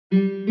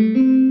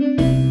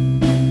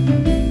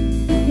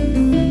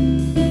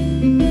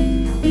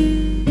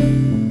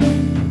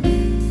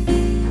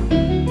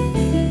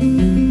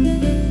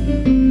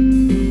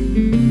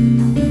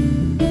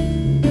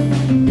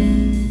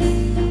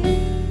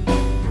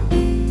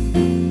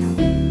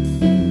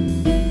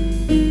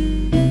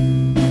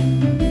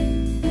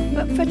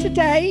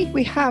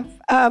we have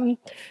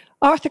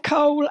Arthur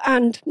Cole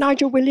and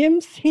Nigel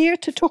Williams here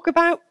to talk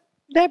about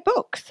their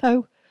book.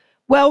 So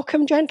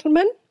welcome,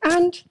 gentlemen,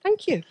 and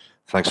thank you.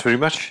 Thanks very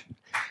much.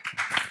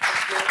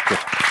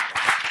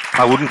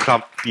 I wouldn't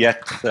clap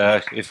yet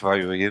if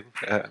I were you.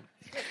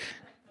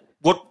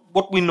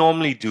 What we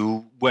normally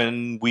do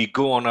when we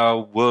go on our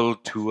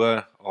world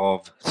tour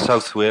of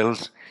South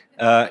Wales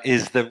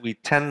is that we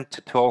tend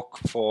to talk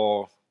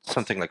for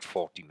something like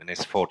 40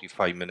 minutes,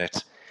 45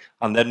 minutes,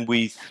 and then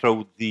we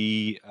throw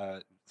it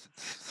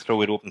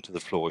open to the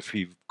floor. If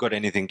you've got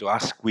anything to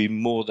ask, we're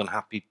more than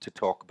happy to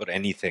talk about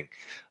anything.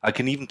 I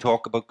can even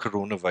talk about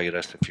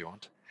coronavirus if you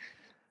want.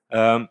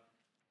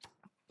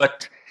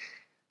 But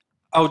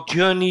our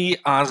journey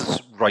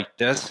as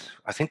writers,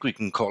 I think we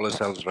can call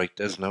ourselves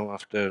writers now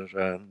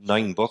after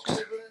 9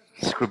 books,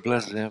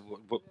 scribblers, yeah,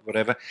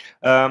 whatever,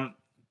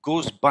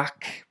 goes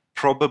back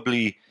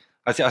probably,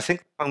 I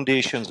think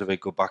foundations of it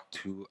go back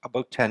to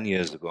about 10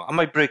 years ago. Am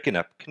I breaking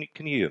up? Can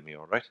you hear me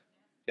all right?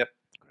 Yep,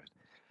 great.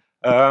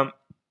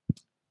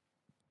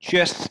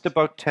 Just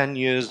about 10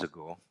 years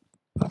ago,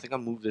 I think I'll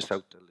move this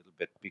out a little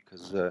bit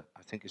because I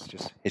think it's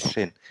just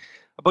hissing.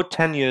 About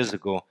 10 years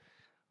ago,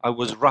 I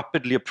was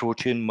rapidly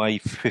approaching my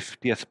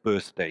 50th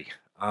birthday,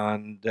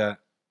 and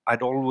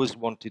I'd always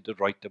wanted to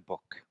write a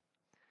book.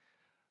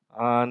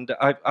 And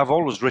I've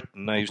always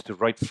written. I used to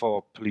write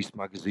for police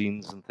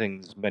magazines and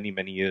things many,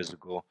 many years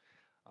ago.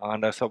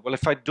 And I thought, well,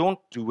 if I don't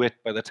do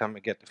it by the time I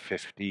get to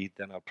 50,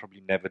 then I'll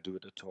probably never do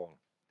it at all.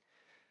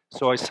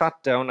 So I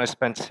sat down, I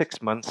spent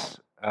 6 months,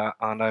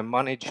 and I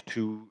managed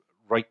to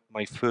write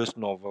my first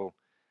novel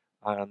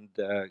and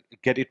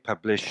get it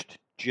published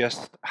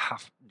just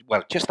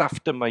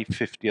after my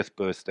 50th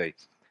birthday.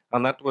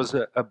 And that was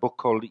a book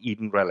called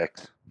Eden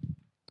Relics.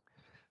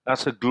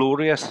 That's a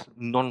glorious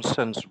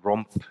nonsense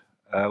romp,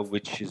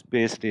 which is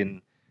based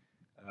in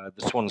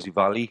the Swansea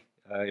Valley.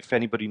 If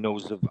anybody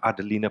knows of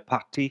Adelina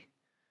Patti,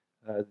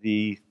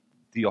 the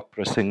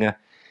opera singer,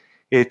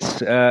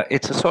 it's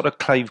a sort of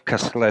Clive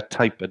Cussler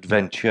type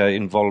adventure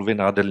involving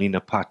Adelina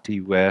Patti,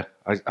 where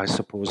I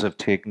suppose I've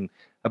taken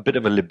a bit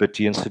of a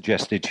liberty and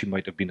suggested she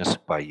might have been a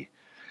spy.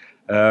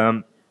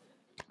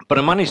 But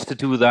I managed to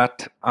do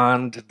that,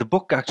 and the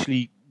book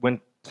actually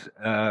went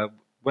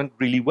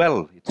really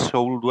well. It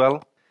sold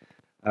well.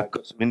 I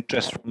got some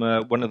interest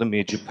from one of the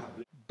major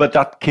publishers, but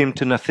that came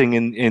to nothing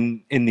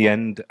in the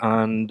end.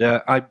 And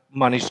I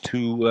managed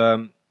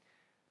to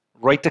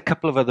write a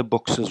couple of other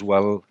books as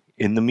well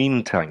in the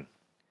meantime.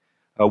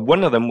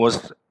 One of them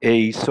was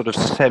a sort of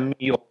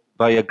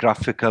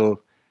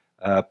semi-biographical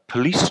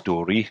police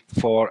story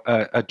for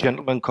a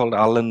gentleman called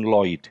Alan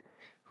Lloyd,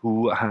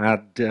 who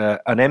had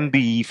an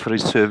MBE for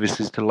his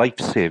services to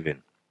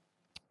life-saving.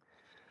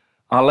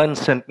 Alan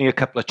sent me a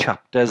couple of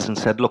chapters and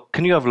said, look,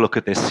 can you have a look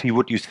at this, see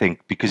what you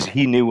think? Because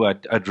he knew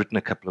I'd written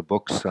a couple of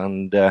books,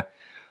 and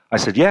I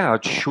said, yeah,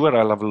 sure,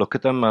 I'll have a look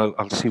at them.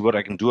 I'll see what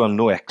I can do. I'm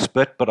no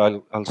expert, but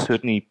I'll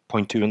certainly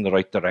point you in the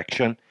right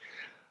direction.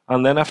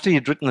 And then after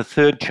he'd written the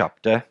 3rd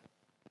chapter,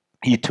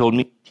 he told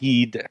me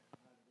he'd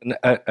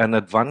an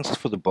advance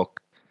for the book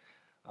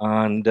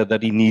and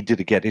that he needed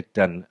to get it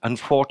done.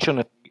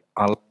 Unfortunately,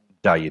 Alan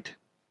died.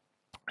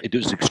 It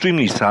was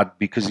extremely sad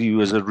because he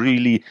was a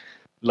really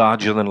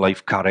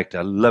larger-than-life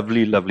character,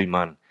 lovely, lovely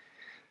man.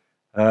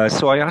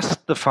 So I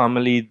asked the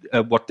family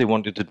what they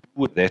wanted to do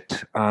with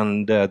it,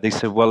 and they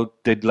said, well,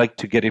 they'd like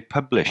to get it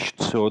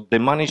published. So they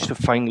managed to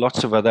find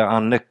lots of other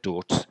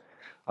anecdotes,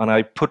 and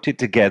I put it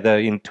together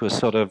into a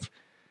sort of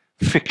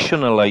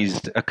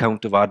fictionalized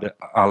account of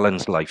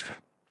Alan's life.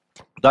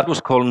 That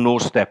was called No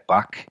Step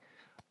Back,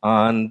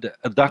 and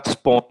that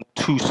spawned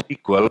 2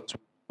 sequels.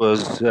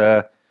 Was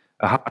a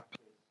hard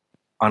place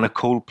and a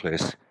cold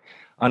place.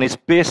 And it's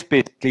based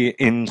basically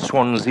in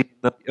Swansea,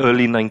 the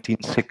early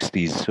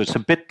 1960s. So it's a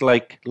bit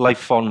like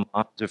Life on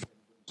Mars, if you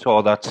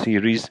saw that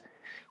series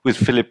with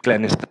Philip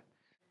Glenister.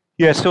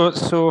 Yeah,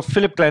 so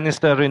Philip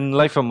Glenister in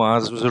Life on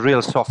Mars was a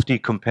real softie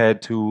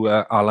compared to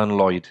Alan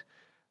Lloyd.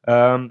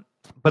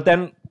 But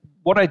then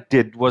what I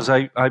did was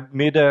I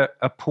made a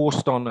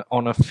post on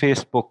a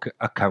Facebook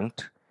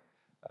account,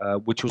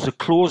 which was a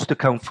closed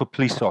account for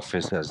police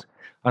officers,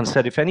 and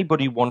said, if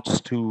anybody wants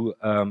to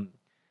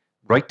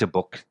write a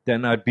book,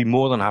 then I'd be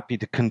more than happy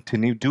to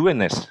continue doing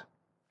this.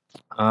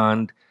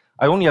 And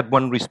I only had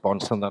one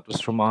response, and that was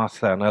from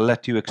Arthur, and I'll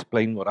let you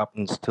explain what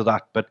happens to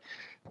that. But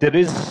there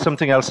is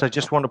something else I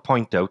just want to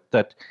point out,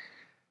 that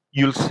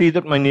you'll see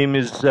that my name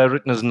is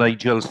written as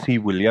Nigel C.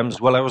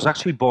 Williams. Well, I was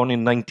actually born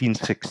in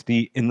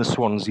 1960 in the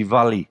Swansea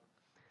Valley.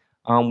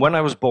 And when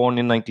I was born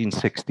in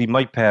 1960,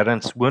 my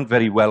parents weren't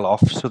very well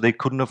off, so they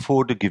couldn't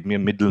afford to give me a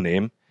middle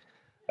name.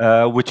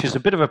 Which is a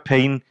bit of a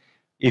pain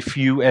if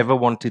you ever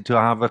wanted to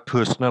have a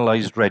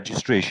personalized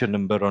registration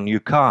number on your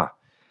car.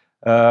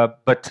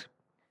 But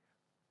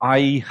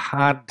I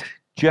had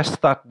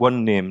just that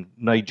one name,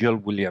 Nigel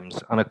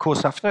Williams. And of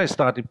course, after I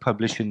started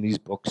publishing these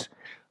books,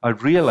 I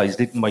realized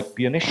it might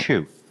be an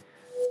issue,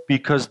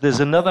 because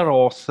there's another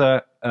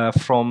author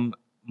from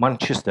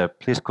Manchester, a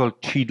place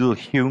called Cheadle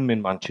Hulme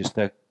in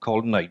Manchester,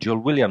 called Nigel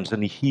Williams,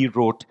 and he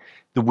wrote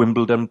The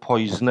Wimbledon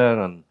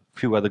Poisoner and a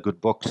few other good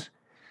books.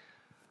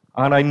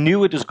 And I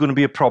knew it was going to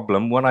be a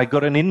problem when I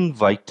got an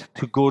invite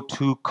to go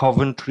to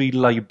Coventry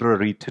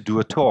Library to do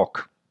a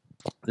talk.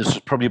 This was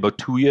probably about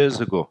 2 years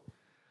ago.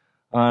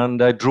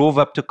 And I drove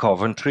up to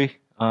Coventry,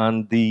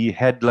 and the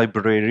head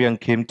librarian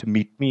came to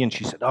meet me, and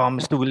she said, "Oh,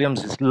 Mr.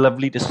 Williams, it's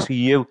lovely to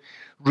see you.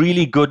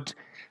 Really good.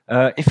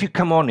 If you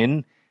come on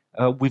in,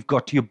 we've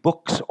got your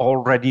books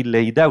already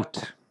laid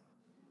out."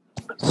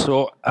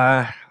 So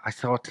I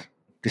thought,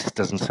 this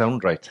doesn't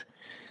sound right.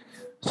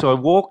 So I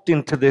walked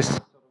into this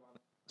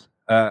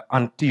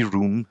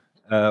ante-room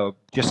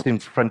just in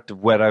front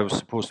of where I was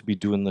supposed to be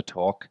doing the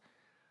talk.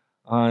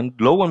 And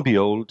lo and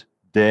behold,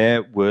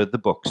 there were the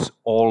books,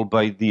 all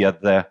by the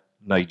other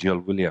Nigel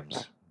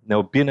Williams.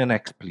 Now, being an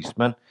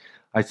ex-policeman,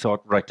 I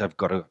thought, right, I've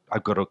got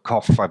to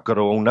cough, I've got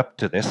to own up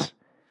to this.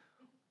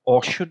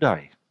 Or should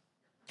I?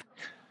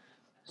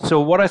 So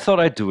what I thought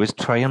I'd do is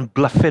try and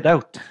bluff it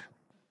out.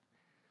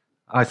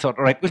 I thought,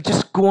 right, we'll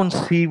just go and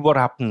see what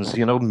happens.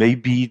 You know,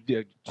 maybe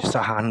just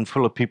a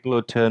handful of people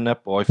will turn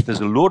up, or if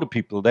there's a load of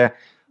people there,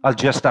 I'll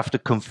just have to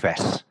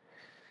confess.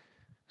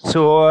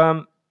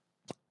 So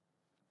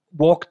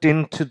walked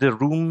into the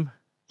room,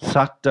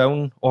 sat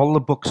down, all the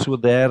books were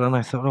there, and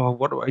I thought, oh,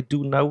 what do I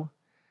do now?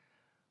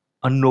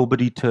 And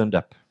nobody turned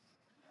up.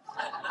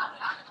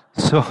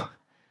 So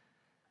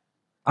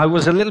I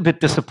was a little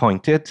bit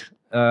disappointed.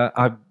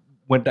 I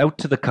went out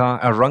to the car,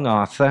 I rang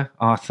Arthur.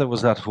 Arthur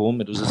was at home.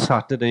 It was a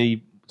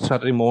Saturday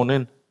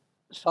morning.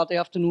 Saturday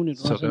afternoon it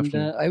was. Saturday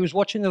afternoon. I was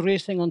watching the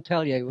racing on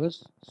telly, I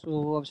was.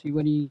 So obviously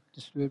when he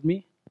disturbed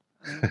me,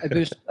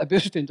 I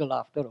burst into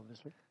laughter,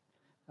 obviously.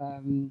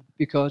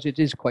 Because it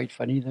is quite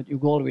funny that you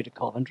go all the way to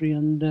Coventry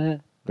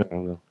and...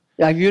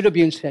 I've heard of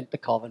being sent to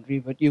Coventry,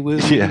 but you were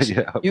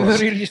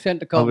really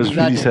sent to Coventry. I was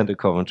really sent to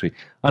Coventry.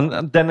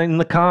 And then in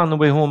the car on the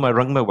way home, I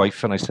rang my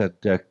wife and I said,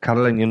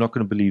 Caroline, you're not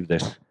going to believe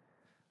this.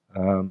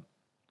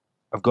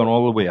 I've gone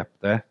all the way up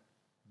there.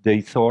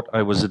 They thought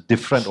I was a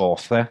different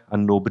author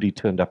and nobody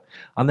turned up.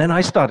 And then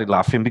I started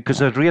laughing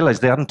because I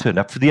realized they hadn't turned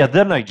up for the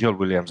other Nigel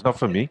Williams, not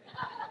for me.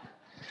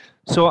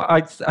 So I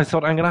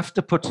thought I'm going to have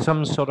to put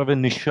some sort of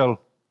initial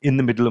in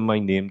the middle of my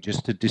name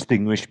just to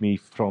distinguish me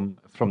from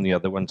the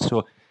other one.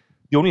 So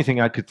the only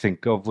thing I could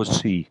think of was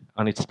C,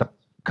 and it's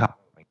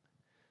Caroline.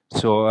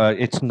 So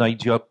it's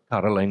Nigel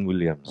Caroline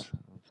Williams.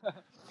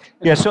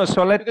 Yeah, so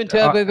let... You can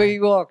tell by where he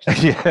walks.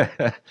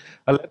 Yeah.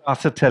 I'll let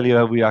Arthur tell you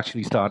how we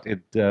actually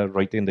started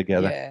writing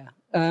together.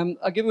 Yeah.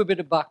 I'll give you a bit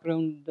of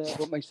background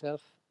about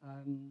myself.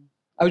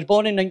 I was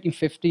born in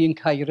 1950 in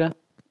Caira,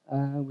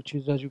 which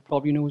is, as you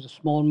probably know, is a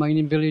small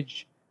mining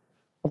village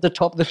at the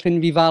top of the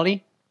Llinvi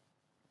Valley.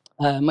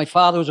 My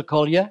father was a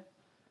collier,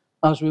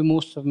 as were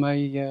most of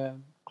my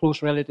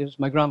close relatives,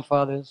 my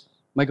grandfathers.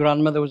 My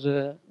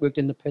grandmother worked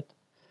in the pit.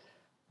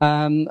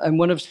 I'm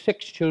one of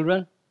 6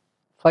 children,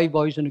 5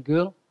 boys and a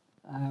girl,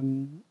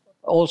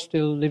 all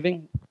still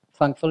living,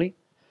 thankfully.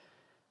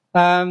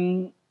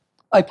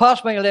 I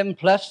passed my 11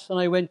 plus and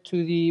I went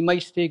to the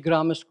Maesteg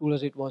Grammar School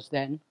as it was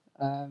then.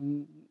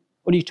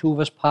 Only 2 of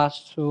us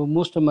passed, so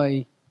most of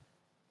my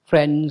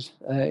friends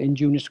in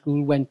junior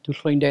school went to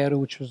Llwyndera,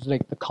 which was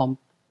like the comp.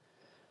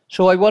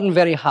 So I wasn't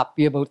very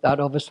happy about that,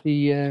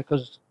 obviously,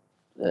 because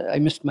I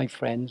missed my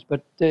friends.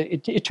 But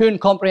it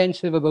turned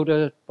comprehensive about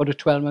a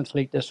 12 months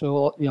later,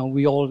 so you know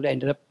we all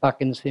ended up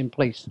back in the same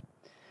place.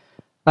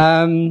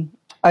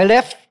 I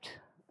left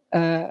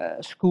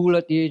school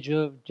at the age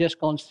of just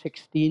gone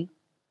 16,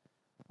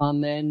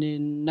 and then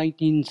in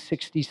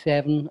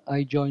 1967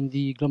 I joined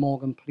the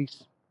Glamorgan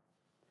Police.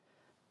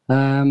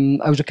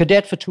 I was a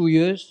cadet for 2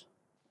 years.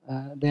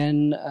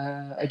 Then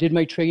I did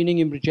my training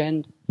in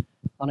Bridgend,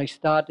 and I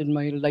started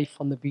my life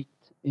on the beat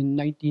in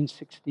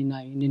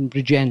 1969 in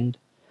Bridgend.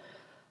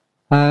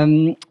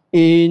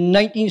 In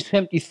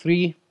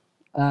 1973,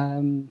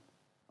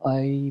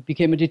 I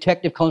became a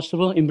detective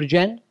constable in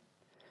Bridgend,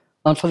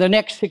 and for the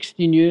next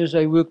 16 years,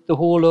 I worked the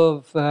whole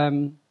of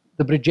the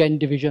Bridgend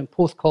division,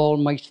 Porthcawl,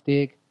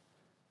 Maesteg,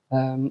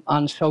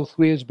 and South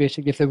Wales.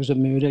 Basically, if there was a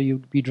murder,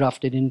 you'd be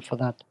drafted in for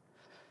that.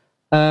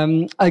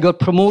 I got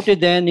promoted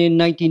then in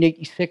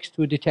 1986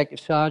 to a detective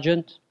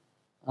sergeant,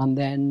 and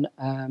then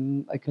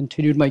I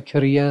continued my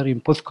career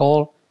in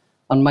Porthcawl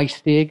and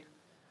Maesteg.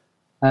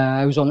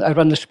 I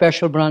ran the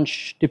special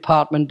branch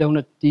department down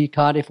at the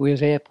Cardiff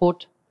Wales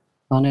Airport,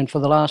 and then for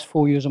the last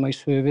 4 years of my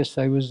service,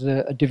 I was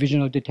a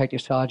divisional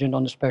detective sergeant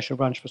on the special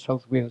branch for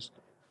South Wales.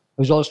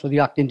 I was also the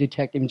acting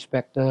detective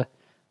inspector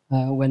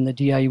when the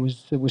DI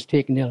was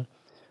taken ill.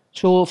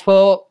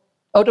 So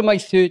out of my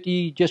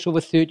just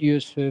over 30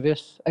 years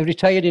service, I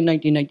retired in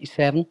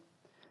 1997.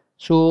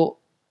 So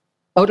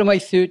out of my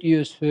 30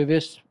 years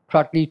service,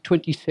 practically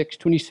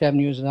 27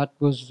 years of that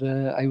was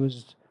I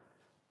was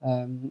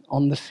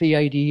on the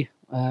CID.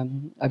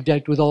 I've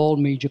dealt with all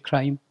major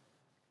crime,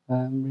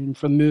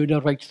 from murder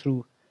right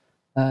through.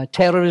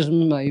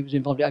 Terrorism, I've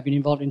been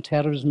involved in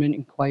terrorism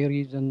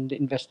inquiries and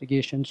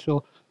investigations.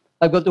 So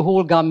I've got the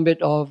whole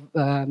gambit of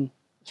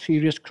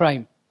serious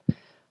crime.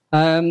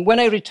 When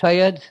I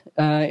retired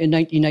in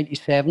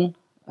 1997,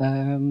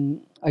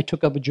 I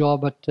took up a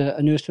job at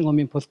a nursing home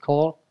in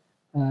Porthcawl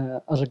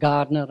as a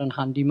gardener and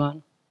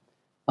handyman.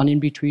 And in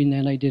between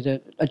then,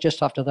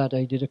 just after that,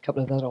 I did a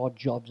couple of other odd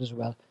jobs as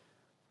well.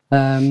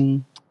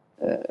 I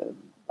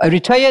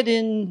retired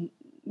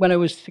when I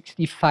was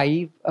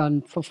 65,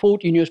 and for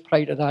 14 years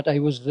prior to that, I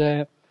was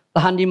the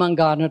handyman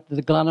gardener at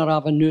the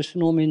Glanarava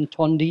nursing home in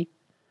Tondy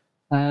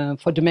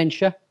for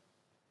dementia.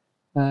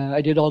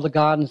 I did all the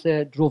gardens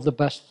there, drove the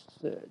bus,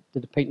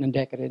 did the painting and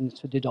decorating,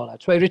 so did all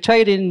that. So I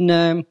retired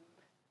when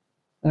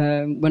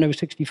I was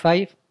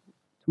 65,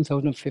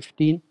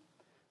 2015,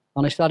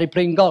 and I started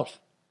playing golf.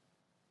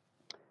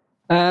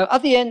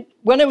 At the end,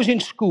 when I was in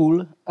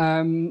school,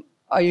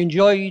 I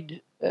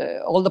enjoyed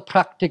all the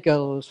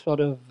practical sort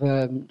of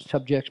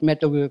subjects,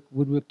 metalwork,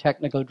 woodwork,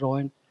 technical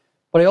drawing,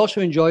 but I also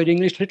enjoyed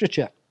English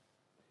literature.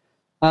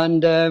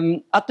 And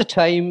at the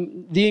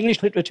time, the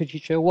English literature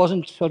teacher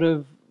wasn't sort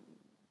of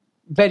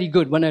very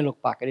good when I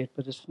look back at it,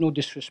 but it's no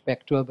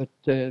disrespect to her, but,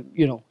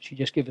 you know, she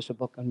just gave us a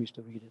book and we used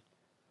to read it.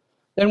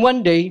 Then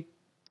one day,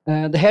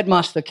 the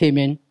headmaster came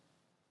in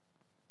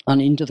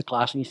and into the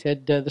class and he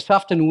said, this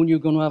afternoon you're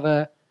going to have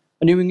a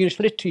new English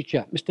lit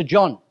teacher, Mr.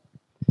 John.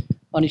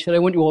 And he said, I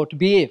want you all to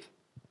behave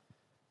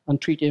and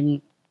treat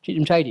him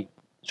tidy.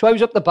 So I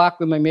was up the back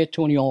with my mate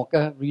Tony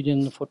Orker,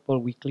 reading the Football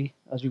Weekly,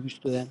 as he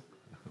used to then.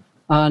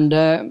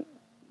 And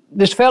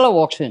this fella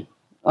walks in,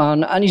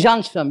 and he's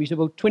handsome. He's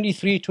about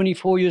 23,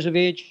 24 years of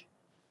age,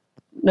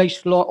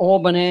 nice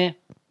auburn hair,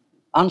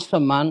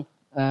 handsome man,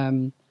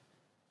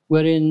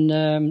 wearing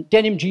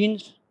denim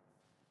jeans,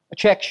 a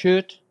check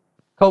shirt,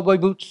 cowboy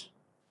boots,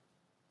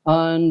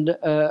 and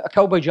a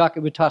cowboy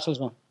jacket with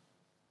tassels on.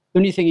 The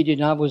only thing he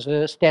didn't have was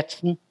a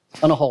Stetson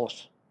and a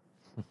horse.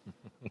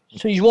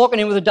 So he's walking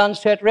in with a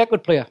dance set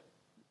record player.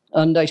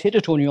 And I say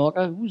to Tony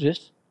Orker, who's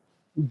this?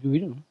 We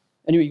don't know.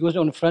 Anyway, he goes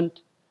down the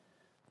front.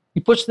 He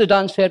puts the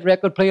dance set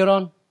record player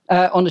on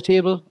the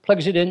table,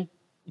 plugs it in.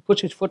 He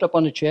puts his foot up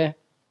on the chair.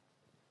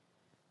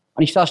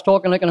 And he starts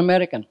talking like an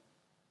American.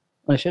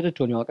 And I said to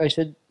Tony Orker, I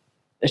said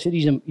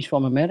he's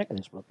from America,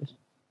 this bloke is.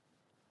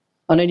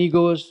 And then he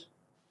goes,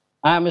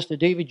 I'm Mr.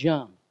 David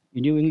John,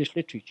 your new English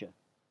literature.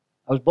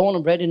 I was born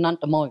and bred in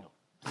Nantamoyle.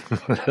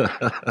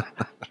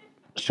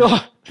 So,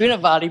 being a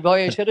valley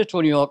boy, I said to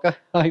Tony Orker,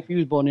 he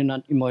was born in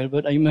Nantamoyle,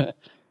 but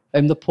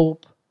I'm the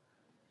Pope.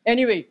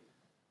 Anyway,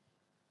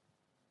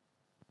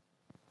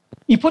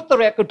 he put the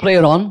record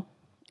player on,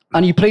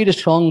 and he played a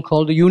song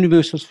called The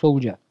Universal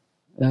Soldier.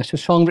 It's a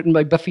song written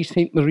by Buffy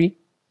St. Marie.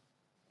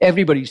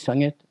 Everybody's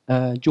sung it.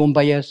 Joan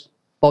Baez,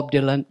 Bob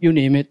Dylan, you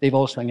name it, they've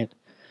all sung it.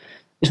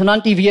 It's an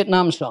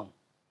anti-Vietnam song.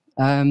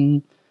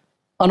 And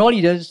all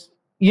he does,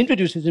 he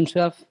introduces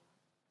himself,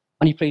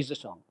 and he plays the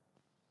song.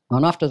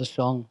 And after the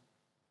song,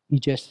 he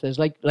just says,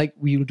 like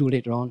we'll do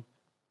later on,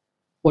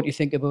 what do you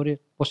think about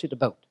it? What's it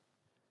about?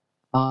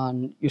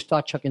 And you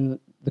start chucking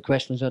the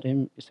questions at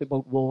him. It's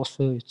about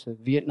Warsaw, it's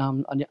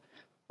Vietnam,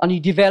 and he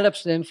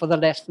develops them for the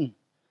lesson.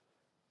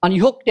 And he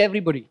hooked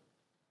everybody.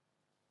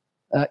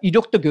 He'd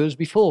hooked the girls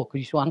before because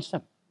he's so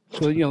handsome.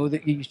 So, you know,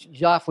 he's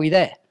halfway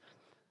there.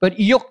 But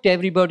he hooked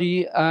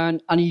everybody,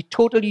 and he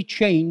totally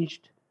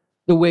changed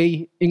the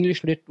way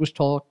English lit was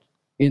taught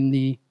in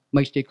the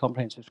My State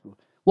Comprehensive School.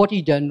 What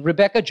he done,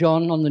 Rebecca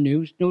John on the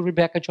news, you know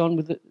Rebecca John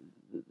with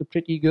the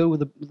pretty girl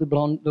with the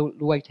blonde, the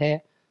white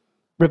hair?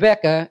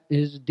 Rebecca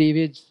is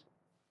David's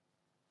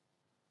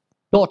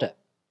daughter.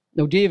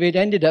 Now, David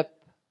ended up,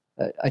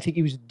 I think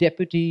he was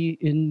deputy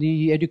in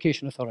the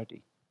Education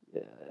Authority.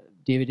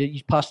 David,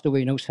 he's passed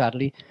away now,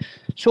 sadly.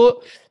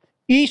 So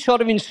he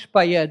sort of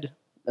inspired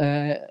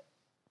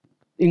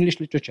English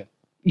literature.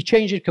 He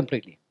changed it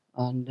completely.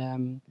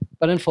 And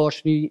but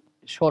unfortunately,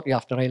 shortly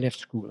after I left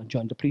school and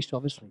joined the police,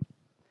 obviously.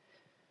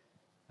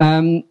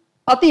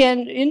 At the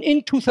end,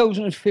 in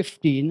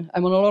 2015,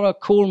 I'm on a lot of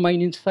coal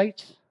mining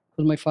sites.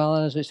 Because my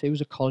father, as I say,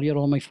 was a collier,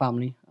 all my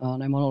family.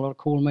 And I'm on a lot of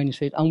coal mining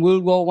sites and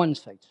World War I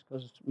sites,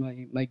 because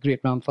my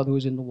great-grandfather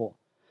was in the war.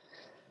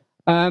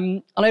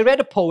 And I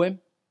read a poem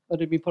that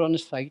had been put on the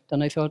site,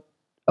 and I thought,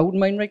 I wouldn't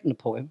mind writing a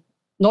poem.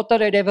 Not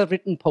that I'd ever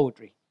written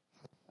poetry.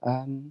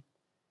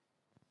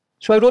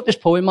 So I wrote this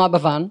poem,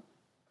 Aberfan,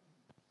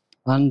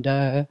 and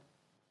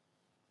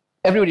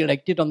everybody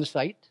liked it on the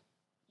site.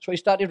 So I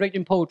started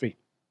writing poetry.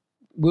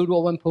 World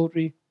War I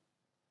poetry,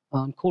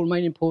 and coal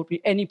mining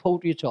poetry, any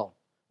poetry at all.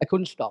 I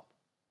couldn't stop.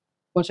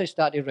 Once I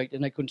started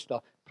writing, I couldn't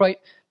stop. Bear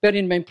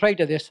in mind, prior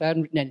to this, I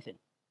hadn't written anything.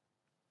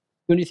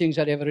 The only things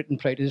I'd ever written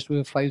prior to this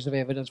were files of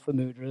evidence for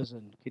murderers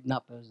and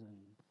kidnappers and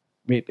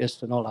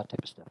rapists and all that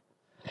type of stuff.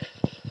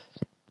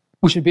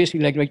 Which is basically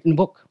like writing a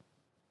book.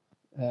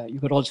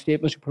 You've got all the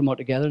statements, you put them all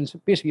together, and it's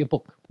basically a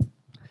book.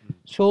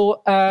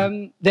 So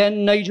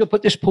then Nigel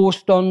put this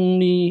post on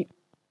the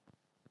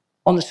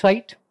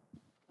site.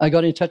 I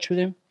got in touch with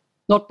him,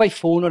 not by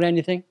phone or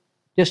anything,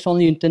 just on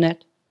the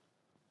internet.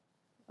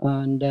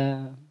 And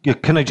yeah,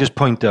 can I just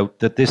point out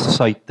that this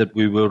site that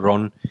we were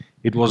on,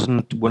 it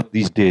wasn't one of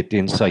these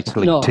dating sites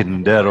like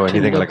Tinder or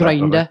anything like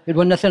Grindr. that? It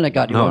was nothing like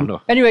that.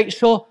 No. Anyway,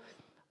 so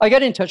I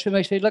got in touch with him.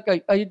 I said, look,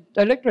 I'd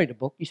like to write a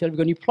book. He said, have you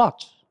got any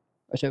plots?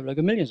 I said, well, I've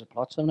got millions of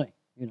plots, haven't I?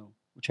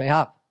 which I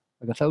have.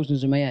 I've got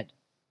thousands in my head.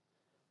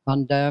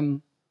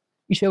 And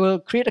he said, well,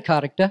 create a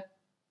character,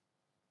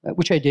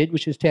 which I did,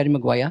 which is Terry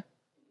Maguire.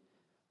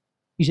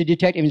 He's a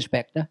detective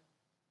inspector.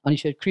 And he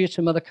said, create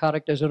some other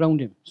characters around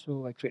him.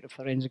 So I created a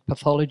forensic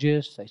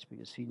pathologist. I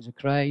speak of scenes of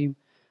crime.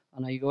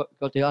 And I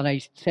got there, and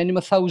I sent him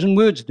 1,000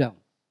 words down.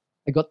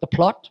 I got the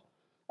plot.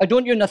 I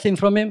don't hear nothing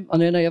from him.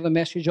 And then I have a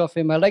message off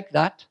him. I like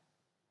that.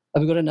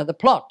 Have you got another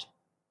plot?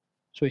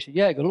 So he said,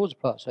 yeah, I got loads of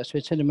plots. So I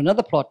said, send him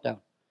another plot down.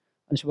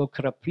 And it's about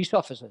corrupt police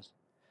officers.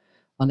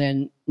 And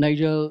then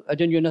Nigel, I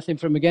didn't hear nothing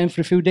from him again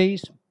for a few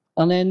days.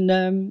 And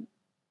then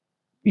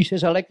he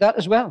says, I like that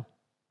as well.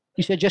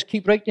 He said, just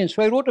keep writing.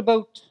 So I wrote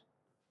about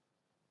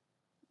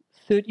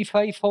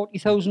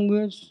 40,000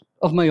 words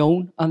of my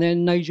own. And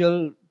then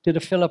Nigel did a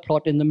filler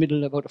plot in the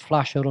middle about a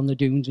flasher on the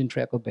dunes in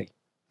Treacle Bay.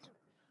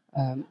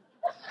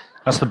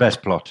 That's the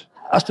best plot.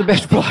 That's the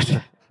best plot.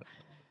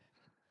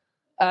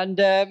 And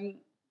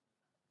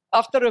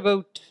after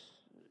about,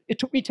 it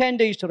took me 10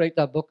 days to write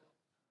that book.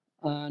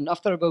 And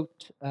after about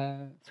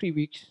 3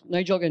 weeks,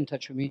 Nigel got in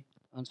touch with me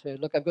and said,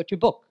 look, I've got your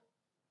book.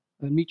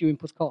 I'll meet you in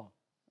Porthcawl.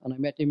 And I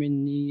met him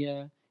in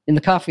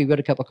the cafe. We had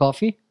a cup of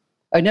coffee.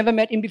 I'd never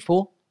met him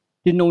before.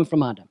 Didn't know him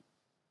from Adam.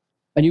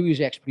 I knew he was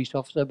an ex-police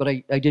officer, but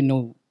I didn't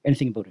know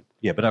anything about him.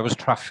 Yeah, but I was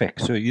traffic,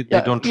 so they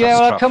don't trust yeah,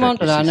 well, traffic. I'll come on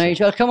to that,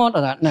 Nigel. I'll come on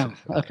to that now.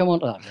 I'll come on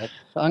to that. Right?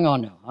 So hang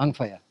on now. Hang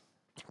fire.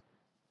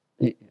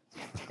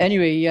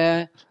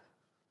 Anyway,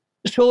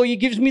 so he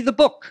gives me the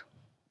book,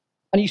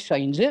 and he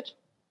signs it,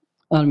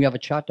 and we have a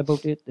chat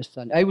about it.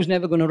 I was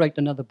never going to write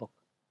another book.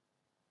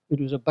 It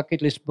was a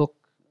bucket list book.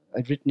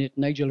 I'd written it.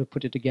 Nigel had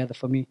put it together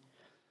for me,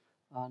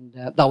 and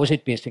that was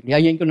it, basically. I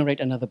ain't going to write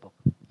another book.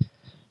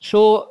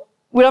 So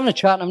we're having a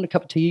chat, having a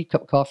cup of tea,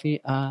 cup of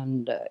coffee,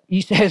 and he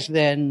says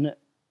then,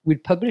 we'll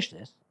publish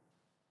this.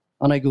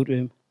 And I go to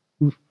him,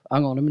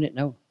 hang on a minute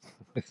now.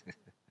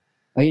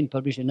 I ain't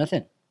publishing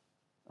nothing.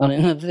 And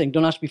another thing,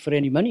 don't ask me for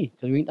any money,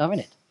 because we ain't having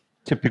it.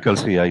 Typical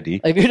CID.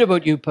 I've heard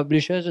about you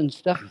publishers and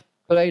stuff,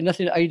 but I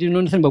didn't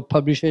know nothing about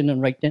publishing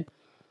and writing.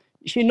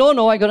 He said,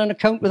 no, I got an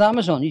account with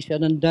Amazon, he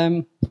said,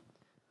 and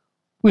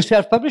we'll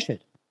self-publish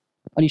it.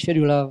 And he said,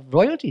 you'll have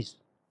royalties.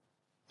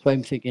 So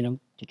I'm thinking,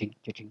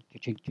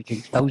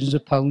 thousands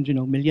of pounds,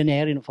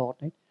 millionaire in a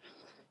fortnight.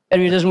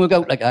 Anyway, it doesn't work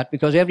out like that,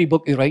 because every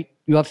book you write,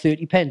 you have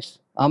 30 pence.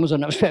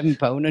 Amazon has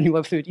 £7 and you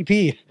have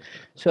 30p.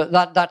 So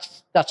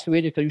that's the way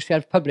it is, because you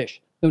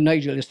self-publish. Now,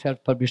 Nigel is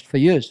self-published for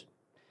years.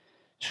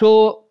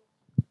 So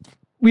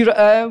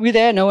we're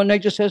there now, and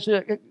Nigel says,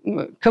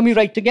 can we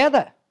write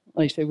together?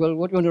 And I say, well,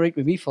 what do you want to write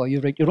with me for?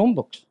 You write your own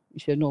books. He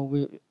said,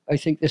 no, I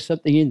think there's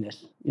something in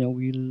this.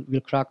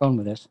 We'll crack on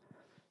with this.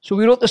 So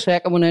we wrote the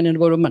second one in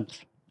about a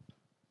month.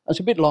 It's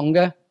a bit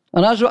longer.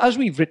 And as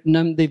we've written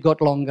them, they've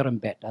got longer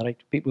and better, right?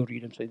 People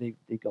read them, so they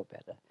got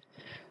better.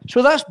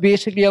 So that's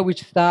basically how it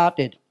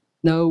started.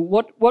 Now,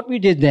 what we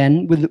did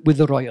then with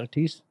the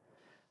royalties,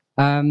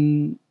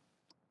 we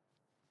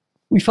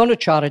found a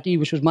charity,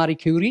 which was Marie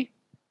Curie.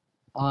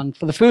 And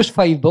for the first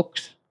 5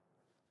 books,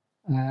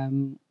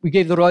 we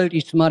gave the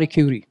royalties to Marie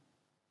Curie,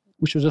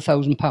 which was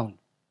 £1,000.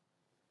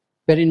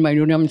 Bear in mind,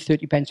 you're only having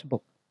 30 pence a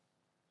book.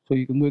 So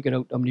you can work it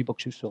out how many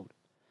books you sold.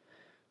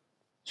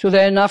 So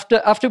then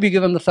after we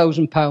gave them the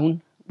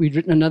 £1,000, we'd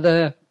written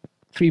another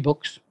 3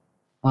 books,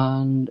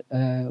 and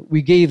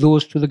we gave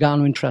those to the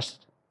Garnwin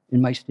Trust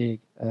in Maesteg.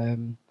 A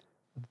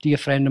dear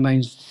friend of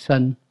mine's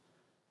son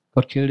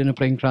got killed in a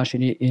plane crash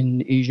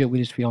in Asia with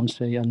his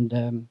fiancée,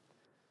 and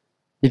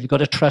they've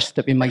got a trust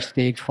up in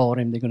Maesteg for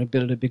him. They're going to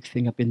build a big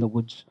thing up in the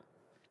woods.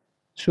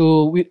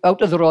 So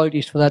out of the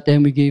royalties for that,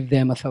 then we gave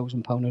them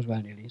 £1,000 as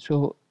well, nearly.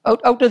 So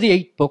out of the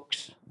 8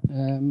 books,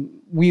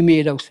 we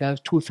made ourselves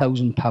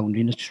 £2,000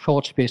 in a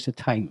short space of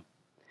time.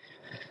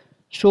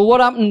 So what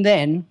happened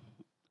then,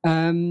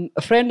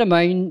 a friend of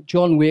mine,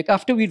 John Wake,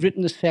 after we'd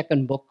written the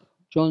second book,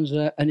 John's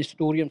an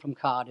historian from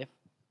Cardiff,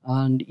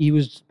 and he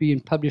was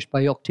being published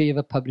by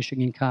Octava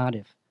Publishing in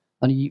Cardiff.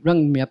 And he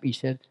rang me up, he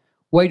said,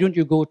 why don't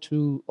you go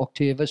to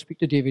Octava, speak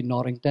to David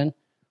Norrington,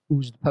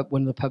 who's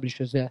one of the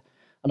publishers there,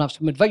 and have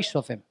some advice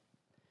of him.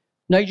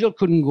 Nigel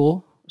couldn't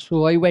go,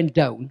 so I went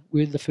down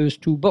with the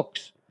first 2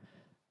 books.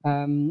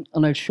 And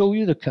I'll show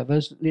you the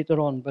covers later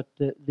on, but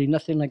they're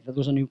nothing like that.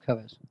 Those are new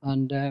covers.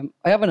 And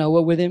I have an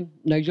hour with him.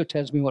 Nigel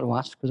tells me what to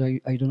ask, because I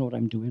don't know what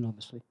I'm doing,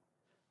 obviously.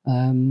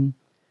 And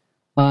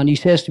he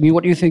says to me,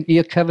 what do you think of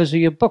your covers of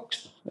your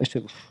books? I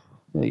said,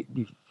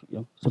 it's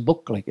a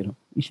book,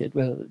 He said,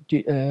 well,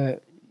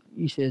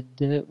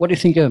 what do you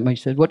think of them? I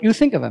said, what do you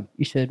think of them?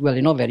 He said, well,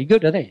 they're not very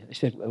good, are they? I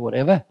said, well,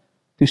 whatever.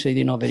 If you say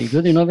they're not very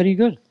good, they're not very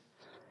good.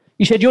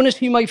 He said, do you want to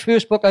see my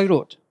first book I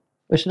wrote?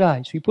 I said,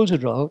 aye. So he pulls a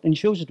drawer out and he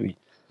shows it to me.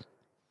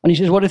 And he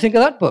says, what do you think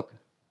of that book?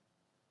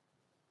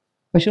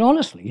 I said,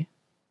 honestly?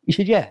 He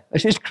said, yeah. I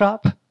said, it's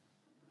crap.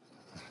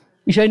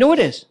 He said, I know it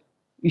is.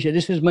 He said,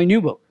 this is my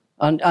new book.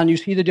 And you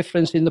see the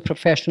difference in the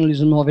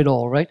professionalism of it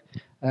all, right?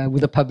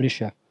 With the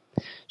publisher.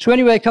 So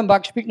anyway, I come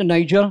back, speak to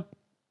Nigel,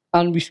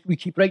 and we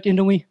keep writing,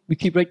 don't we? We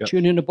keep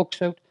churning the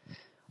books out.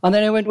 And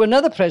then I went to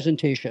another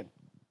presentation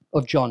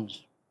of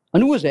John's.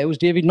 And who was there? It was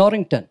David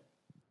Norrington.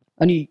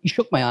 And he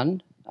shook my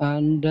hand,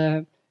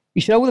 and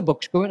he said, how are the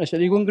books going? I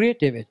said, they're going great,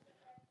 David.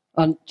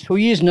 And so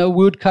he is now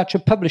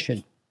Wordcatcher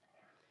Publishing.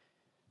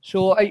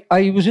 So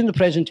I was in the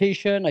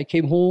presentation, I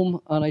came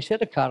home, and I said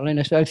to Caroline,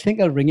 I said, I think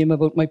I'll ring him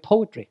about my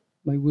poetry,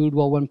 my World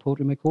War I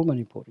poetry, my coal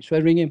mining poetry. So I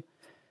ring him,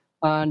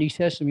 and he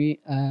says to me,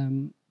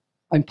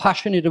 I'm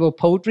passionate about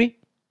poetry,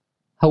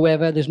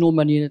 however, there's no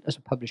money in it as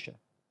a publisher.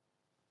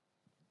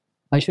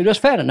 I said, that's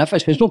fair enough. I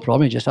said, there's no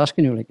problem, I'm just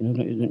asking you, like,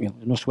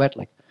 no sweat,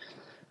 like.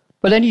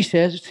 But then he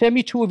says, send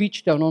me 2 of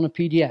each down on a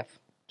PDF,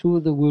 2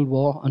 of the World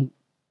War and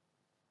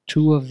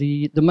 2 of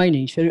the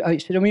mining. I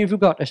said, how many have you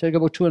got? I said, I got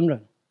about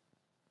 200.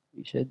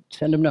 He said,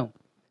 send them down.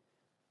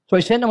 So I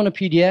sent him on a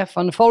PDF,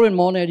 and the following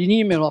morning I had an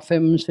email off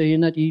him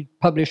saying that he'd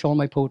publish all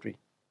my poetry.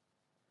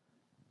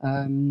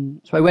 So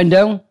I went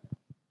down,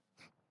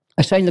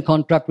 I signed the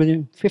contract with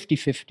him,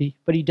 50-50,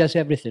 but he does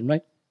everything,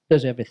 right?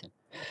 Does everything.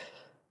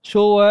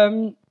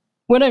 So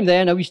when I'm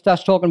there now, he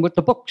starts talking about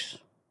the books,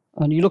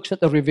 and he looks at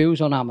the reviews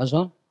on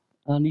Amazon,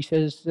 and he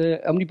says,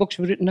 how many books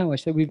have we written now? I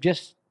said, we've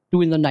just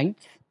doing the 9th.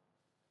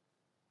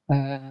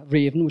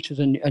 Raven, which is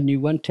a new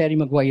one. Terry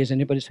Maguire's in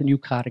it, but it's a new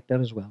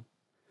character as well.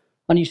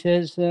 And he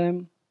says,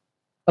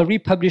 I'll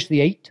republish the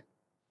 8th,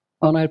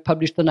 and I'll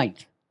publish the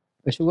 9th.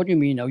 I said, what do you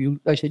mean now?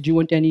 I said, do you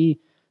want any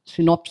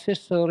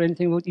synopsis or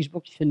anything about these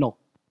books? He said, no,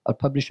 I'll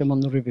publish them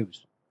on the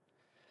reviews.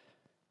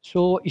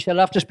 So he said, I'll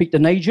have to speak to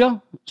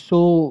Nigel.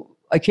 So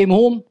I came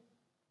home,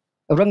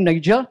 I rang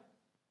Nigel.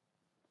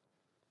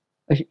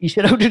 He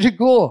said, how did it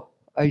go?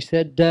 I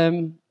said,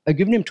 I've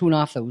given him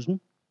 2,500.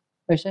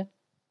 I said,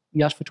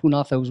 he asked for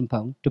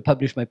 £2,500 to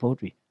publish my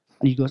poetry.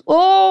 And he goes,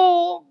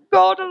 oh,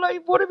 God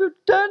alive, what have you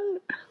done?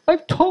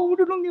 I've told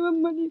him, don't give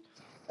him money.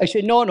 I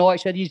said, no. I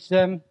said, he's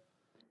going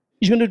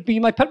to be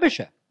my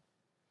publisher.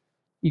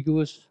 He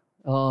goes,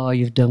 oh,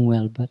 you've done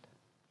well, but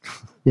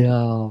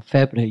yeah,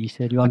 fair play. He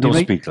said, don't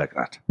speak like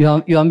that. You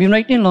haven't been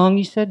writing long.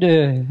 He said,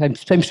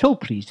 I'm so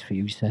pleased for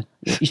you, he said.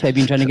 He said, I've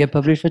been trying to get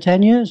published for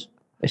 10 years.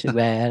 I said,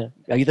 well,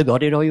 you either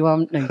got it or you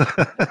haven't. You know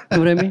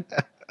what I mean?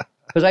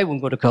 Because I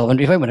wouldn't go to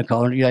Coventry. If I went to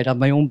Coventry, I'd have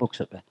my own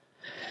books up there.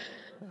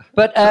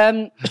 But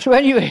so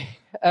anyway,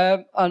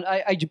 and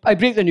I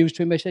break the news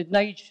to him. I said,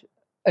 Nigel,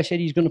 I said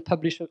he's going to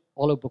publish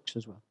all our books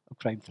as well, of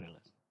crime thrillers.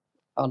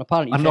 And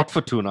apparently, and not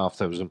for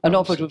 £2,500. And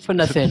not for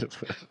nothing.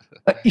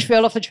 He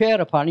fell off the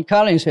chair. Apparently,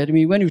 Caroline said to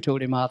me when you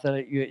told him, Arthur,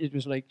 it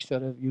was like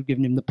sort of you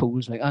giving him the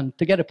pools, like, and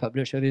to get a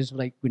publisher is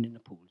like winning the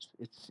pools.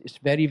 It's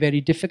very,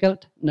 very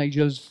difficult.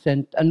 Nigel's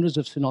sent hundreds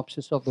of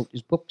synopses of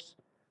his books.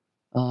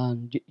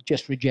 And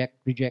just reject.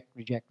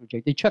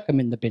 They chuck them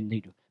in the bin, they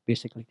do,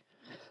 basically.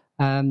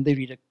 They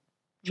read it.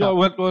 No,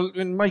 well,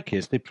 in my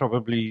case, they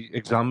probably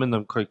examine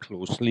them quite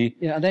closely.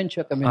 Yeah, and then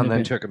chuck them in the bin. And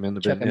then chuck them in the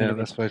bin, yeah,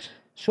 that's right.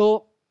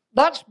 So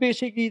that's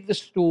basically the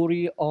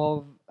story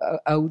of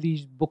how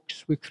these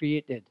books were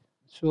created.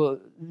 So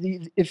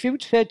if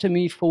you'd said to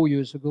me 4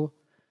 years ago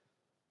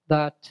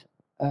that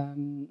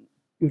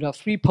you'd have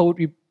 3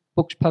 poetry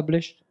books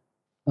published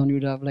and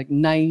you'd have like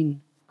 9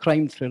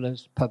 crime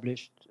thrillers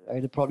published,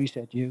 I'd have probably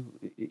said to you,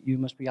 you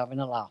must be having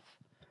a laugh.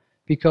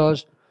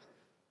 Because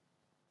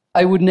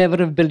I would never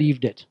have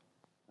believed it.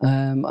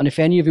 And if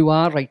any of you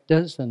are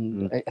writers,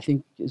 and I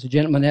think there's a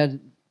gentleman there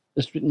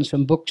that's written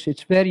some books,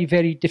 it's very,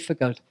 very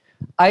difficult.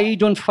 I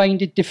don't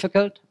find it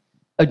difficult.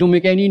 I don't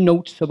make any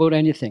notes about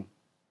anything.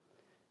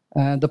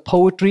 The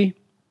poetry,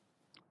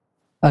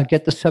 I'll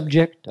get the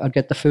subject, I'll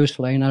get the first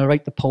line, I'll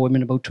write the poem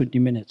in about 20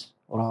 minutes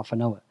or half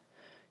an hour.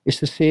 It's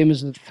the same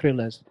as the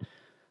thrillers.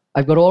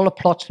 I've got all the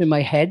plots in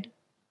my head,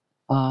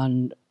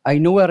 and I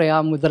know where I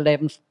am with the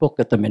 11th book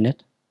at the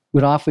minute.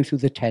 We're halfway through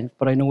the 10th,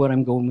 but I know where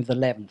I'm going with the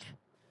 11th.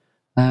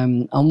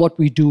 And what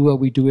we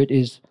do it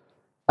is,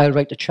 I'll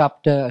write a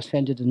chapter, I'll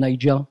send it to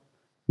Nigel.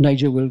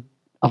 Nigel will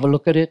have a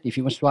look at it. If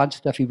he wants to add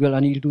stuff, he will,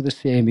 and he'll do the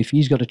same. If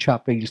he's got a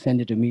chapter, he'll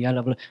send it to me. I'll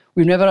have a look.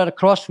 We've never had a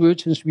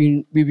crossword since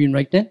we've been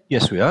writing.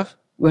 Yes, we have.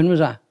 When was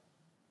that?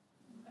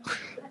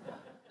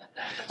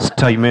 It's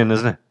time in,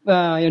 isn't it?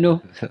 You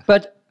know.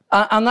 But,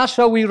 and that's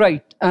how we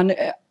write. And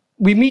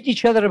we meet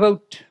each other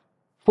about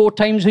 4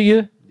 times a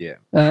year. Yeah.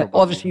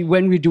 Obviously,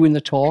 when we're doing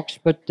the talks,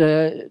 but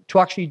to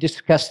actually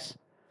discuss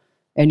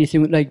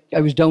anything, like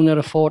I was down there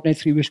a fortnight,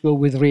 3 weeks ago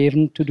with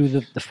Raven to do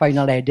the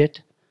final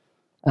edit.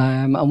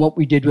 And what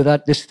we did with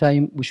that this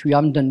time, which we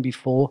haven't done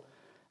before,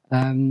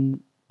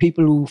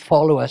 people who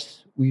follow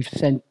us, we've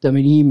sent them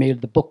an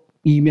emailed the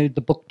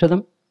book to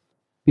them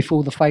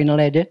before the final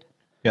edit.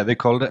 Yeah, they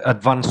called it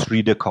advanced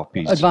reader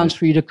copies.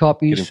 Advanced reader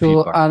copies.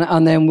 So,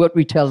 and then what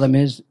we tell them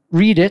is,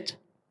 read it.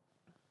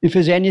 If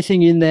there's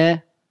anything in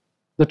there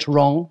that's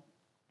wrong,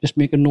 just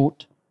make a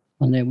note,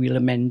 and then we'll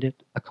amend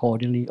it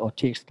accordingly, or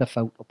take stuff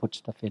out or put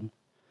stuff in.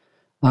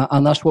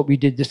 And that's what we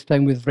did this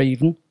time with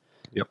Raven.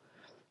 Yep.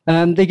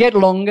 They get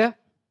longer.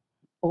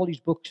 All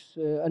these books,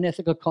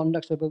 Unethical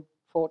Conduct's about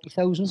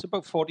 40,000. It's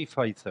about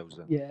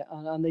 45,000. Yeah,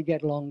 and they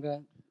get longer.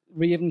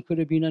 Raven could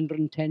have been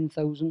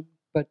 110,000,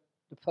 but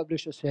the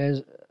publisher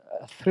says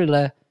a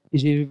thriller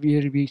is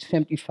going to be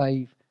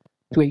 75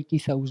 to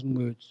 80,000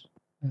 words.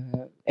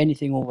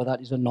 Anything over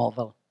that is a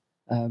novel.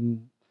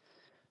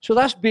 So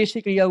that's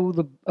basically how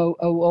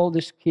all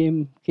this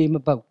came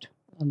about.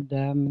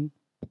 And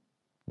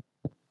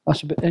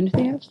that's a bit.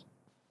 Anything else?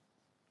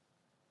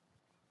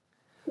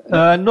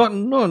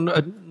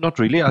 Not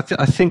really. I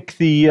think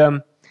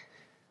the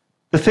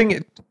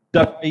thing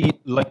that I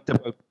liked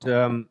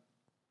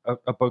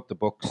about the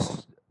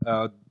books,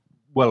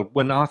 well,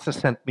 when Arthur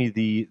sent me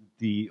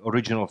the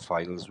original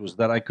files, was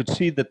that I could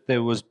see that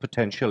there was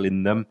potential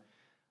in them,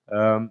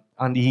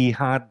 and he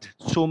had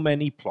so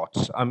many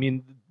plots. I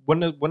mean,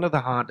 one of the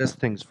hardest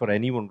things for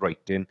anyone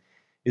writing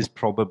is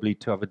probably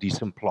to have a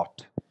decent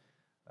plot.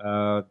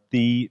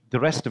 The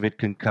rest of it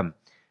can come.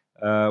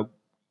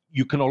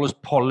 You can always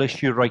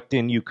polish your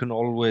writing. You can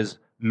always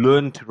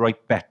learn to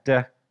write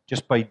better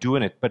just by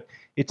doing it. But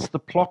it's the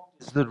plot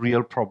is the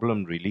real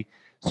problem, really.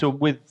 So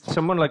with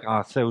someone like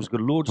Arthur, who's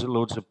got loads and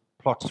loads of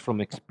plots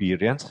from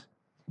experience,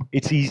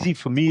 it's easy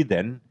for me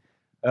then.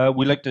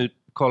 We like to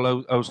call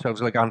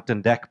ourselves like Ant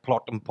and Dec,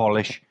 plot and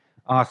polish.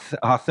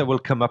 Arthur will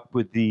come up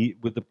with the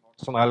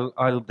plots, and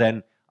I'll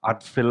then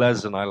add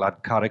fillers, and I'll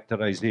add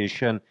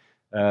characterization,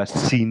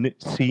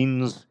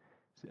 scenes,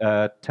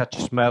 touch,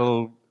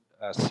 smell,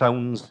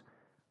 sounds,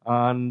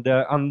 and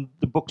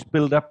the books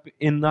build up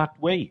in that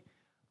way.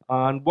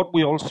 And what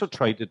we also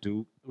tried to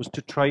do was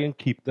to try and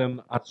keep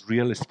them as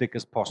realistic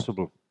as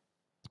possible.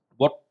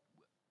 What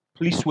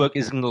police work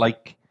isn't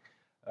like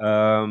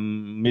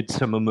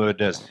Midsummer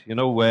Murders, you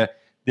know, where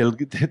they'll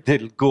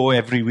go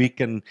every week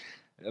and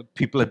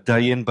people are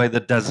dying by the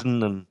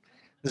dozen, and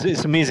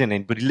it's amazing.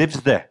 Anybody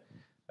lives there,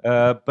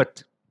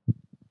 but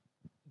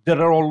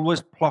there are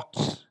always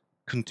plots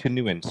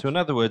continuing. So in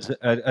other words,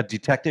 a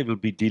detective will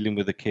be dealing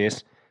with a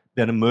case,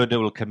 then a murder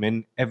will come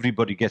in,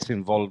 everybody gets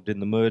involved in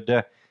the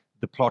murder,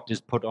 the plot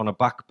is put on a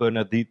back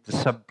burner, the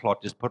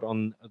subplot is put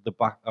on the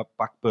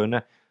back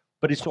burner,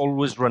 but it's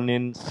always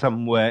running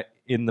somewhere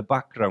in the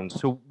background.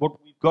 So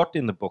what we've got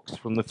in the books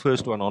from the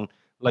first one on,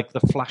 like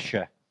the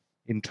flasher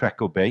in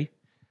Treco Bay.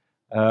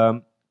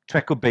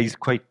 Treco Bay is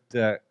quite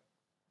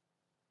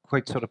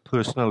sort of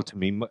personal to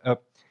me.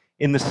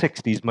 In the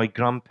 60s, my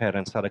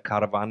grandparents had a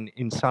caravan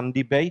in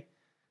Sandy Bay,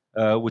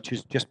 which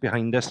is just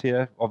behind us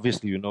here.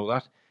 Obviously, you know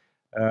that.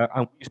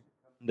 And we used to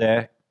come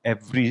there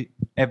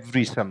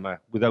every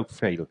summer without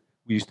fail.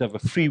 We used to have a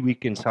free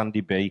week in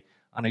Sandy Bay,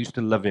 and I used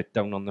to love it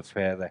down on the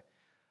fair there.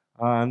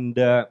 And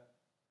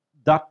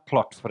that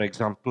plot, for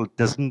example,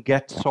 doesn't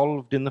get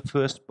solved in the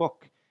first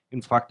book.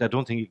 In fact, I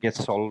don't think it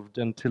gets solved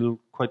until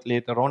quite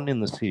later on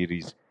in the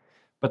series.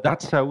 But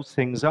that's how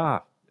things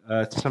are.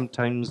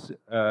 Sometimes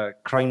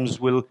crimes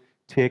will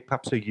take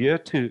perhaps a year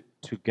to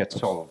get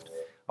solved.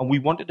 And we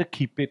wanted to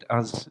keep it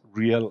as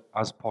real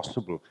as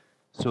possible,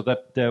 so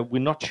that we're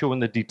not showing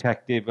the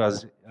detective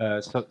as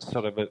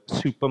sort of a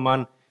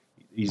Superman.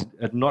 He's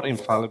not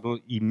infallible.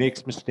 He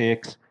makes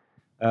mistakes.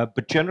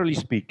 But generally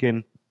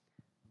speaking,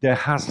 there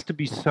has to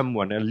be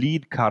someone, a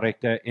lead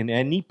character in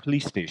any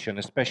police station,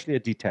 especially a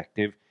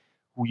detective,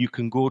 who you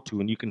can go to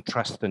and you can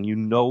trust, and you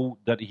know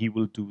that he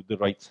will do the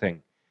right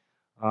thing.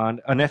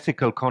 And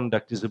unethical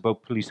conduct is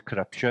about police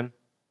corruption.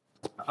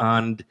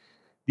 And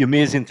the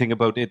amazing thing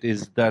about it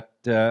is that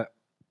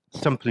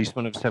some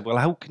policemen have said, well,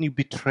 how can you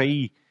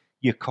betray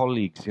your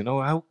colleagues? You know,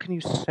 how can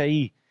you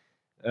say,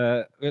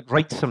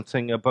 write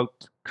something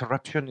about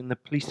corruption in the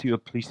police? You're a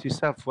police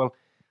yourself. Well,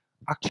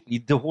 actually,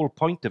 the whole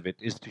point of it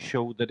is to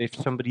show that if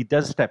somebody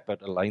does step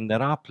out of line,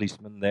 there are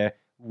policemen there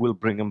who will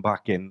bring them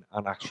back in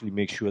and actually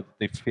make sure that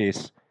they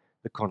face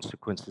the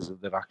consequences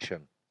of their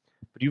action.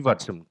 But you've had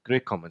some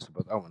great comments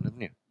about that one,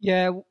 haven't you?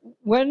 Yeah,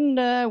 when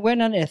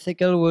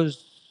Unethical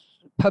was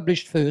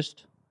published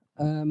first,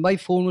 my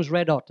phone was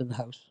red hot in the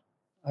house.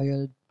 I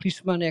had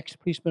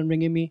ex-policeman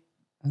ringing me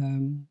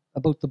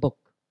about the book.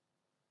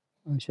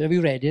 I said, have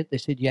you read it? They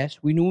said, yes,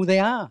 we know who they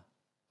are.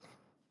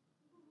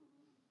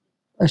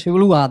 I said,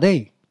 well, who are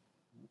they?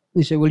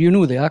 They said, well, you know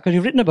who they are because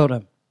you've written about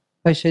them.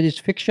 I said, it's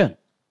fiction.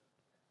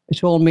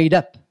 It's all made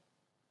up.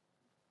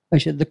 I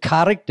said, the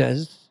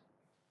characters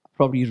are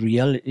probably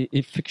real,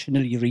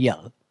 fictionally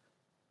real,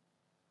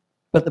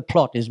 but the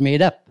plot is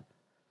made up.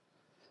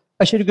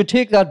 I said, you could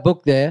take that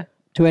book there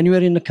to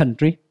anywhere in the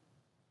country,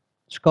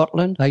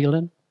 Scotland,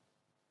 Ireland,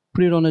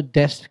 put it on a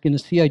desk in a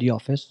CID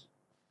office.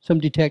 Some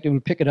detective will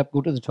pick it up,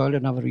 go to the toilet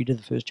and have a read of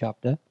the first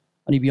chapter,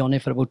 and he'd be on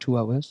it for about 2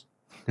 hours.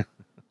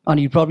 And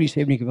he'd probably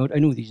say when he came out, I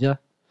know these are.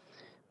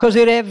 Because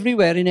they're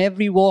everywhere, in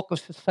every walk of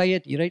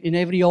society, right? In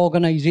every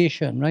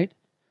organization, right?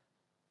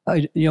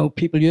 You know,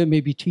 people here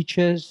may be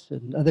teachers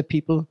and other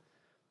people.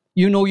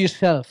 You know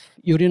yourself.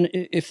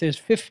 If there's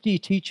 50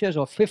 teachers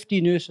or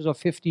 50 nurses or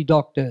 50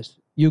 doctors,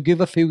 you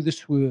give a few the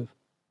swerve.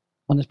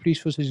 And the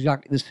police force is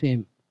exactly the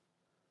same.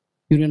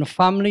 You're in a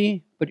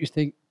family, but you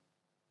think,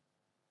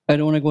 I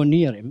don't want to go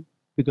near him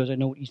because I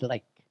know what he's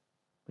like.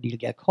 But he'll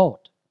get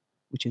caught,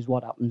 which is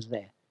what happens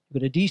there.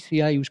 You've got a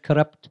DCI who's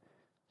corrupt,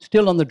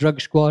 still on the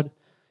drug squad.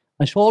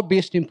 And it's all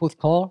based in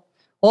Porthcawl.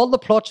 All the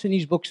plots in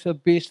these books are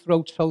based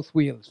throughout South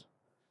Wales.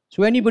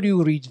 So anybody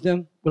who reads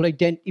them will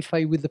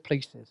identify with the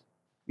places.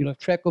 You'll have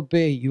Treco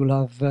Bay, you'll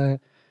have the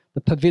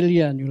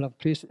Pavilion, you'll have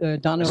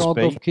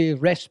Danarogov Cave,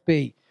 Rest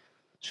Bay.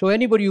 So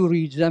anybody who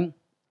reads them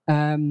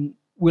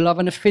will have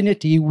an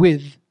affinity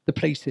with the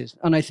places.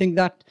 And I think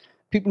that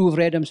people who've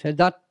read them said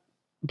that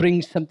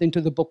brings something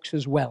to the books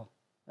as well.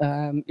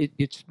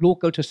 It's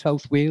local to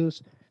South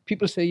Wales.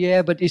 People say,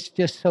 yeah, but it's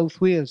just South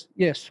Wales.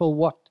 Yeah, so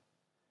what?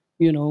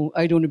 You know,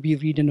 I don't want to be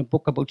reading a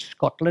book about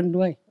Scotland,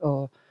 do I?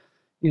 Or,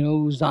 you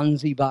know,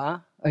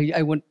 Zanzibar.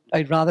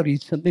 I'd rather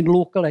read something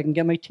local I can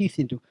get my teeth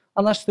into.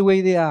 And that's the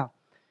way they are.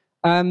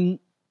 Terry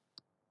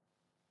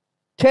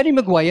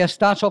Maguire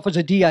starts off as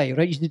a DI,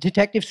 right? He's the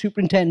detective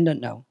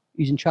superintendent now.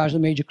 He's in charge of the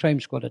major crime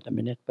squad at the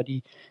minute. But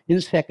in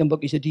the second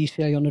book, he's a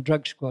DCI on the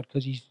drug squad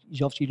because he's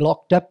obviously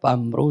locked up.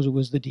 Ambrose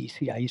was the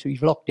DCI, so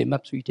he's locked him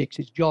up so he takes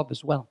his job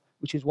as well,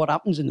 which is what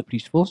happens in the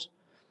police force.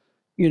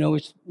 You know,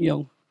 it's, you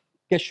know,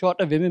 get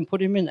shot of him and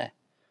put him in there.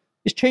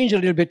 It's changed a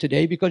little bit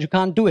today because you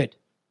can't do it.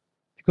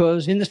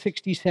 Because in the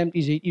 60s, 70s,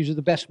 80s, he was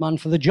the best man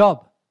for the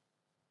job.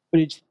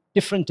 But it's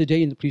different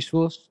today in the police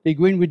force. They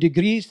go in with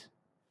degrees.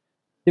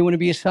 They want to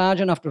be a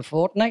sergeant after a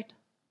fortnight.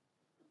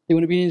 They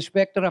want to be an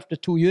inspector after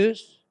 2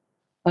 years.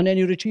 And then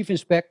you're a chief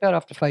inspector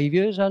after 5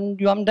 years and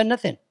you haven't done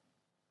nothing.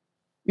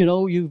 You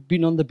know, you've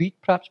been on the beat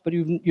perhaps, but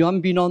you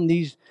haven't been on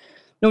these.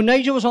 No,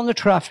 Nigel was on the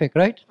traffic,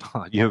 right?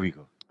 Here we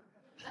go.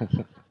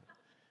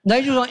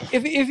 Nigel was on,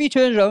 if he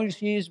turns around, you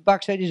see his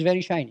backside is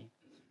very shiny.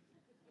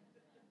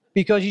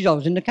 Because he's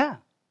always in the car.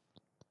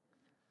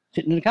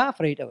 Sitting in the car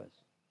for 8 hours.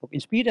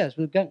 Fucking speeders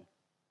with a gun.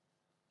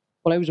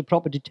 Well, I was a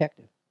proper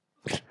detective.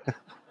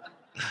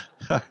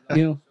 You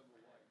know.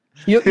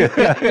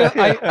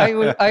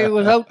 I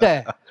was out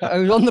there. I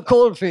was on the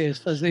cold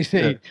face, as they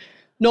say. Yeah.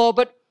 No,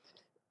 but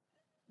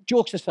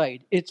jokes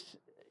aside, it's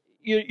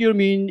you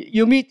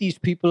meet these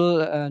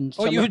people and.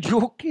 Oh, you were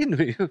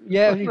joking?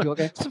 Yeah, I was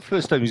joking. It's the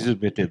first time he's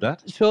admitted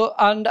that. So,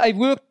 and I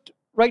worked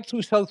right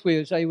through South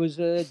Wales. I was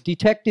a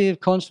detective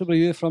constable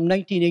here from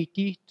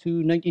 1980 to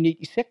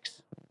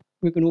 1986,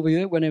 working over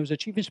here when I was a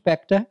chief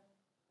inspector,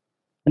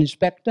 an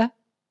inspector,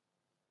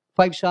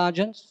 5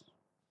 sergeants,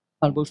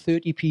 and about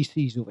 30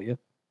 PCs over here.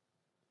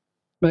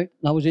 Right?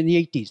 That was in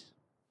the 80s.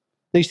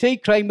 They say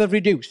crime have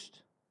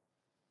reduced.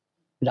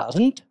 It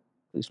hasn't.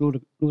 It's a load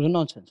of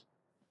nonsense.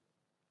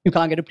 You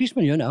can't get a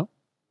policeman here now.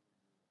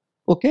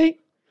 Okay?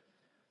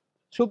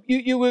 So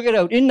you work it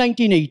out. In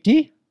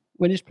 1980,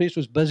 when this place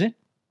was buzzing,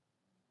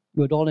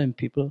 you had all them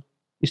people.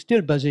 It's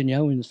still buzzing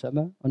now in the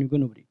summer, and you've got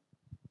nobody.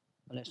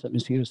 Unless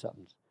something serious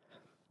happens.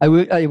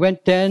 I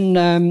went then,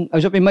 I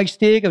was up in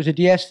Maesteg. I was a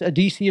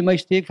DC in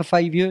Maesteg for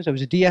 5 years. I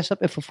was a DS up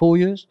there for 4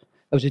 years.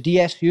 I was a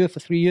DS here for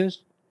 3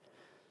 years.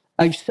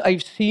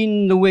 I've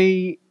seen the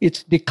way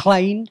it's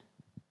declined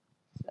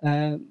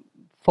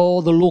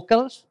for the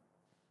locals.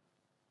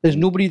 There's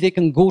nobody they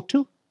can go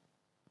to.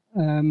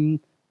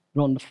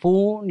 You're on the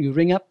phone, you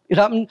ring up. It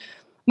happened.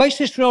 My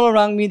sister-in-law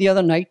rang me the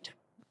other night.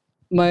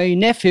 My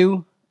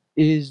nephew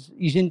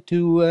he's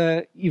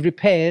into, he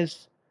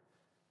repairs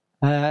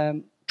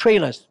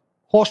trailers,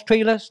 horse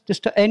trailers,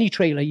 just any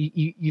trailer,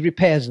 he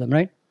repairs them,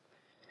 right?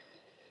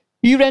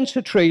 He rents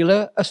a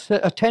trailer, a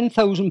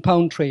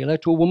 £10,000 trailer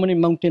to a woman in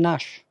Mountain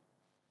Ash.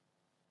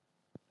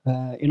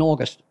 In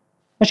August.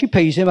 And she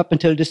pays him up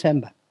until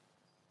December.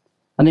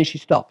 And then she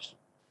stops.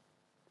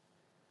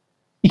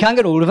 He can't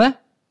get hold of her.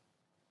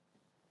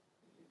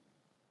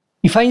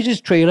 He finds his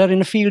trailer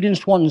in a field in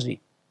Swansea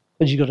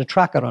because he's got a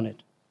tracker on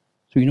it.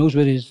 So he knows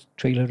where his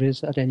trailer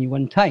is at any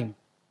one time.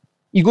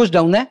 He goes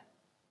down there.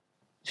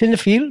 It's in the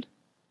field.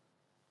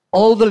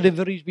 All the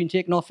livery's been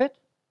taken off it.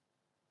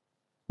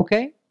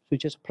 Okay? So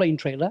it's just a plain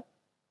trailer.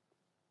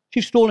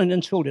 She's stolen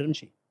and sold it, hasn't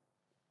she?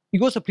 He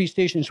goes to the police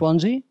station in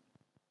Swansea.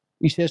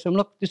 He says to him,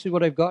 look, this is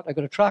what I've got. I've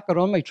got a tracker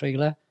on my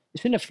trailer.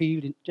 It's in a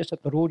field just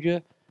up the road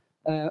here.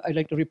 I'd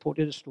like to report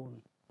it as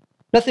stolen.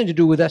 Nothing to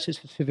do with us.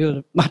 It's a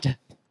civil matter.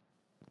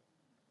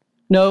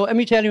 No, let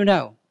me tell you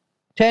now.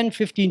 10,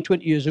 15,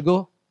 20 years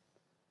ago,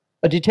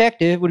 a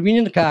detective would have been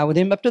in the car with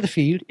him up to the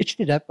field, hitched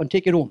it up, and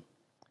take it home.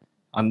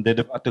 And they'd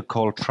have had to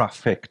call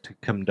traffic to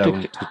come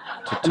down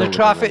to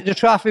the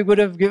traffic would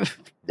have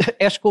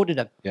escorted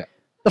him. Yeah.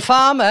 The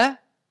farmer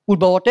who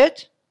bought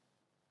it,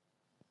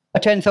 a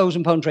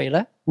 £10,000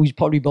 trailer, who's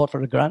probably bought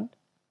for £1,000,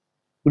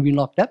 would be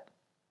locked up,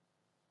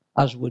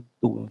 as would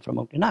the woman from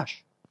Mountain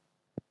Ash.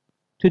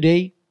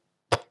 Today,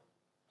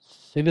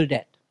 civil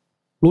debt.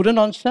 Load of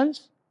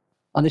nonsense,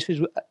 and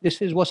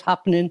this is what's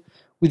happening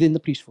within the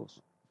police force.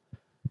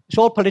 It's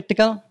all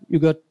political. You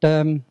got,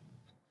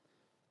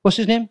 what's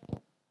his name?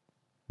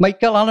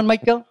 Alan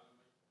Michael.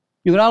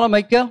 You got Alan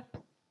Michael,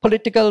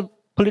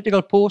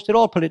 political posts. They're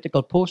all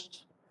political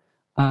posts.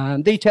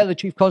 And they tell the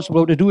chief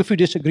constable what to do if you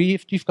disagree.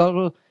 If chief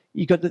constable,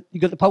 you got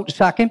the power to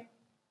sack him.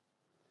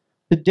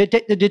 The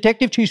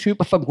detective chief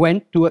super from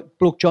Gwent, to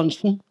Broke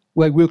Johnson,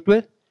 who I worked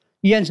with,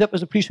 he ends up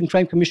as a police and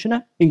crime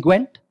commissioner in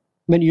Gwent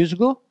many years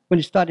ago when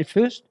he started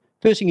first.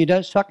 First thing he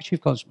does, sack the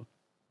chief constable.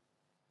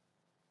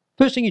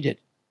 First thing he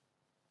did.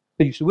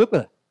 But he used to work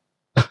with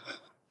her.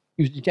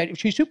 He was the detective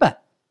chief super.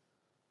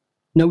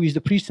 Now he's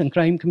the police and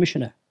crime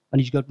commissioner, and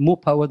he's got more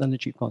power than the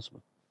chief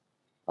constable.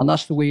 And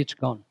that's the way it's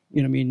gone.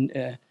 You know what I mean?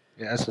 Yeah,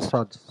 it's a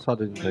sad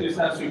Can I just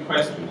ask you a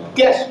question?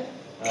 Yes.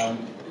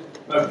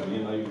 Lovely,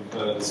 and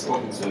I've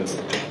spoken to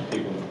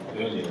people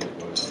earlier.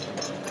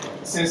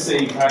 Since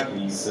they've had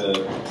these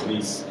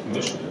police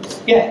commissioners,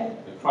 Yeah,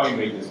 the crime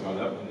rate has gone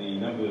up and the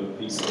number of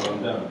police has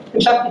gone down.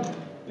 exactly.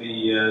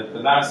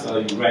 The last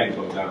I read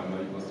about that in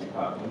my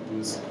department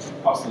was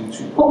costing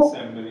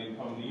 £2.7 million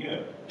a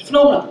year. It's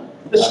phenomenal.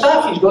 The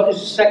staff he's got is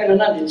second to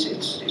none.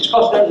 It's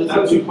cost under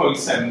That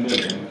 2.7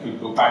 million could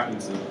go back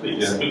into the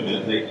police, couldn't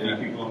it? They can have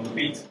people on the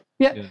beat.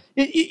 Yeah.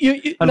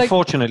 Yeah.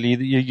 Unfortunately,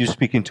 you're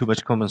speaking too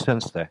much common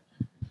sense there.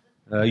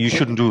 You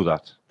shouldn't do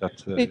that.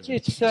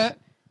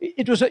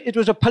 It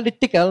was a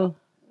political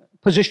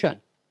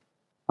position,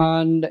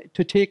 and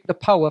to take the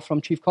power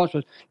from chief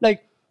constables,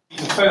 like.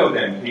 You failed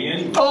MP,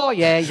 anyway. Oh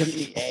yeah,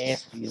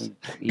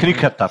 Can you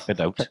cut that bit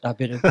out? Cut that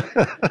bit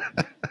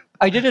out.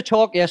 I did a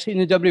talk yesterday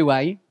in the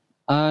WI,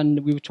 and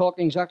we were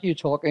talking exactly you're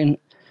talking.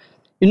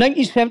 In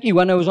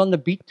 1971, I was on the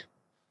beat.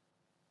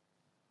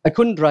 I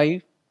couldn't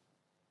drive.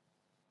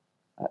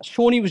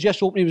 Sony was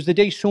just opening. It was the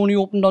day Sony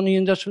opened on the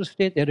industrial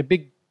estate. They had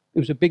it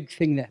was a big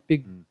thing there.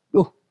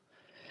 Oh.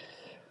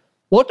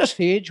 Water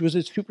Sage was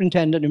the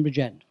superintendent in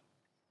Bridgend.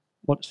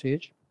 Water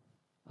Sage.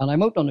 And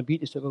I'm out on the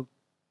beat. It's about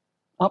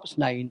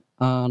 9:30,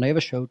 and I have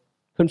a shout.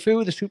 Confer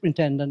with the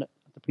superintendent at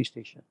the police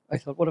station. I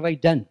thought, what have I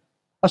done?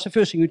 That's the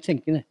first thing you'd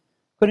think, isn't it?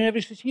 Couldn't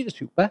ever see the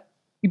super.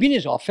 He'd be in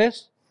his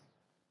office.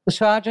 The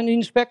sergeant, the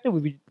inspector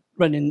would be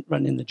running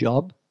the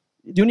job.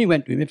 They only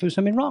went to him if there was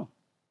something wrong.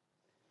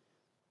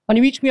 And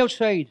he meets me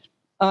outside,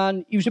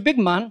 and he was a big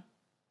man,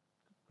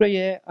 grey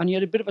hair, and he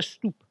had a bit of a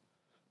stoop.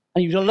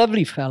 And he was a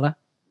lovely fella,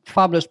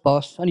 fabulous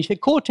boss. And he said,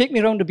 "Cole, take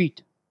me around the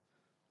beat."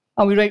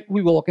 And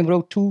we walking for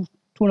about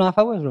 2.5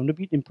 hours around the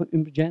beat in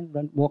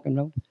Bridgend, walking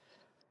around.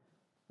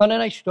 And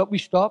then we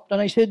stopped,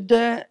 and I said,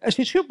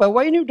 "Super,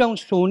 why are you down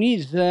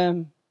Sony's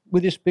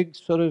with this big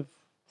sort of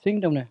thing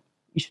down there?"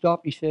 He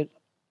stopped, he said,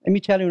 "Let me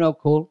tell you now,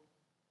 Cole,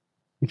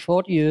 in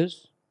 40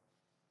 years,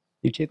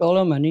 you take all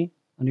our money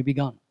and you'll be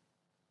gone."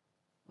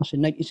 I said,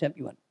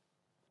 1971.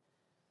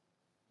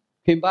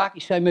 Came back, he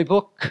signed my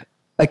book.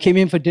 I came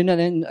in for dinner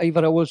then,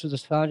 either I was with the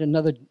sergeant,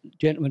 another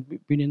gentleman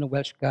been in the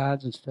Welsh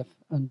Guards and stuff.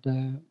 And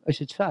I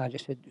said, "Sarge," I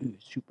said,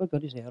 "Super,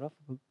 got his hair off."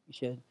 He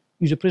said,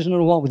 "He was a prisoner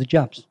of war with the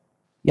Japs.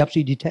 He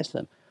absolutely detests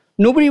them."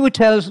 Nobody could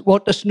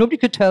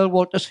tell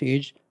Walter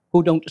Sage,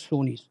 "Go down to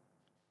Sony's."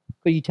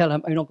 But you tell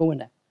him, "I'm not going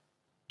there."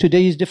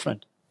 Today is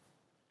different.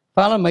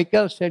 Fallon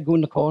Michael said, "Go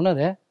in the corner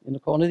there." In the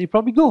corner, they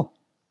probably go.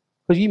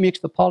 Because he makes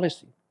the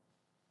policy.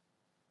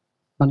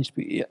 And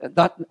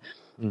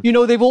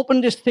they've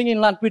opened this thing in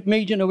Lantwit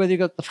Major where they've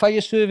got the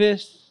fire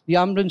service, the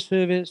ambulance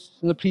service,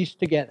 and the police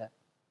together.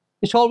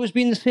 It's always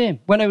been the same.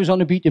 When I was on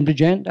a beat in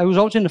Bridgend, I was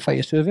always in the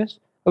fire service.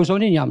 I was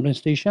always in the ambulance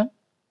station.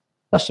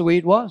 That's the way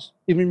it was.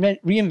 They've been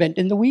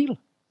reinventing the wheel.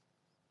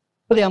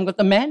 But they haven't got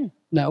the men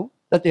now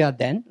that they had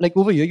then. Like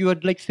over here, you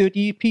had like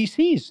 30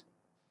 PCs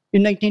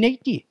in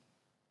 1980.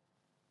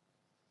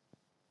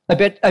 I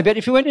bet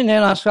if you went in there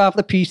and asked half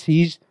the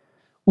PCs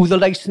who the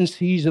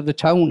licensees of the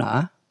town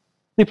are,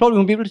 they probably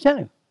won't be able to tell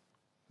you.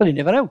 But they're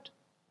never out.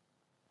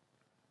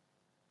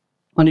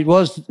 And it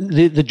was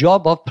the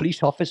job of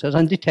police officers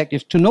and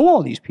detectives to know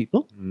all these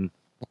people. Mm.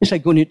 It's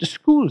like going into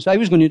schools. I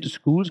was going into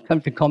schools,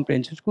 country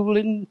comprehensive school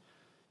in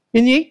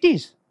the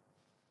 80s.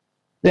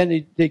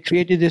 Then they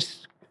created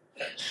this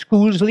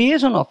schools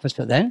liaison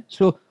officer then.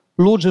 So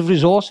loads of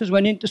resources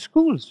went into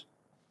schools.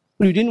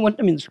 But you didn't want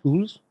them in the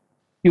schools.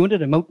 You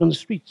wanted them out on the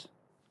streets.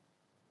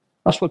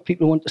 That's what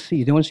people want to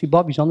see. They want to see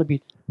bobbies on the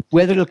beat.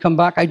 Whether it'll come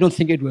back, I don't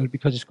think it will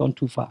because it's gone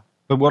too far.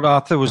 But what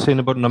Arthur was saying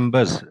about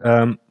numbers,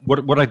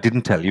 what I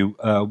didn't tell you,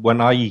 when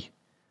I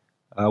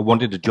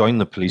wanted to join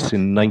the police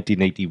in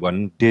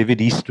 1981, David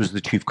East was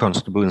the Chief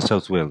Constable in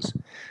South Wales.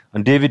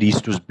 And David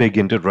East was big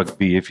into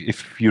rugby.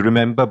 If you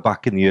remember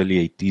back in the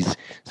early 80s,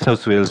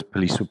 South Wales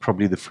Police were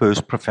probably the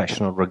first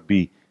professional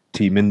rugby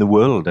team in the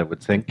world, I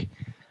would think.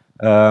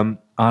 And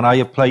I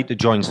applied to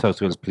join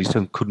South Wales Police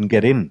and couldn't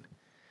get in.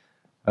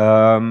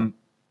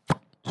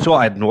 So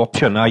I had no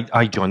option.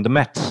 I joined the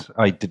Mets.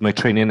 I did my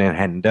training in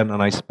Hendon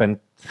and I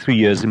spent 3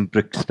 years in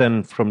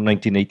Brixton from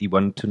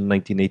 1981 to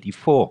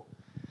 1984.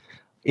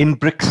 In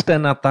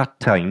Brixton at that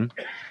time,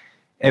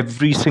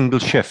 every single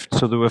shift,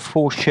 so there were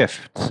 4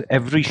 shifts,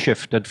 every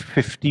shift had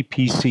 50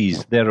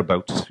 PCs,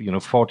 thereabouts,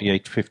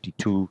 48,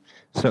 52,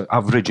 so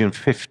averaging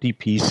 50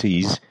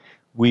 PCs.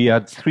 We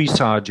had 3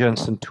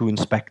 sergeants and 2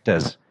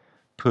 inspectors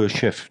per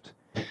shift.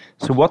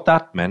 So what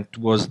that meant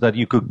was that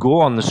you could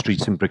go on the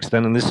streets in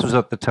Brixton, and this was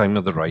at the time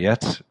of the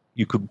riots,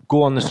 you could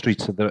go on the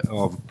streets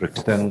of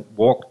Brixton,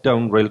 walk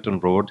down Railton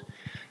Road,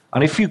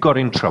 and if you got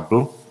in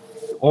trouble,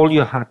 all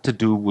you had to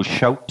do was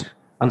shout,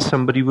 and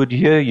somebody would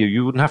hear you.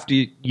 You wouldn't have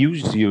to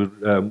use your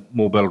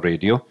mobile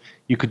radio.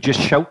 You could just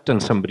shout,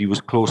 and somebody was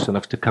close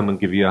enough to come and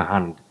give you a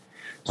hand.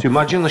 So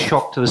imagine the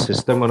shock to the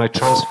system when I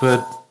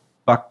transferred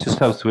back to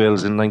South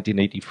Wales in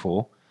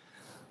 1984,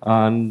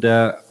 and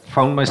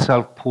found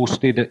myself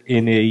posted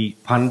in a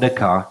Panda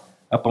car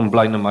up on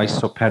Blaen y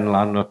Maes or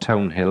Penlan or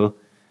Town Hill,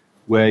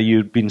 where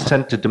you'd been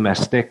sent to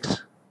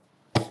domestics,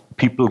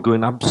 people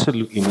going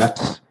absolutely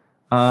nuts,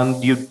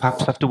 and you'd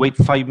perhaps have to wait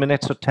 5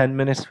 minutes or 10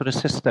 minutes for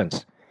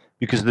assistance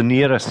because the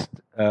nearest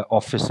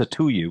officer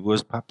to you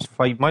was perhaps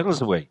 5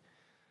 miles away.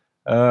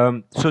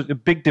 So a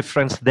big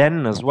difference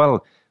then as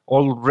well.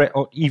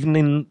 Even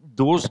in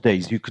those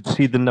days, you could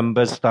see the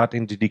numbers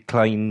starting to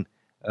decline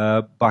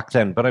back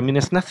then. But I mean,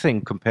 it's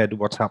nothing compared to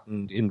what's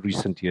happened in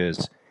recent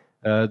years.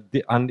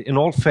 And in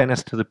all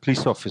fairness to the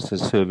police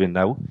officers serving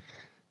now,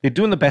 they're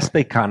doing the best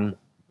they can,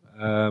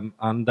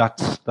 and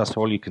that's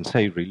all you can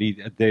say, really.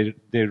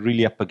 They're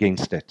really up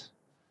against it.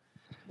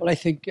 Well, I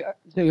think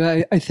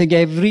they've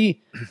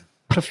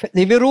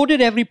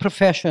eroded every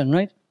profession,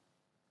 right?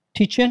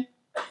 Teaching,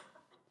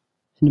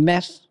 it's a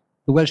mess.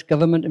 The Welsh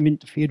Government have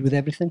interfered with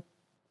everything.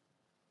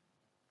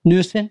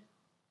 Nursing,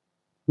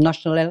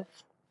 National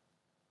Health,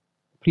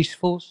 police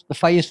force, the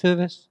fire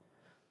service.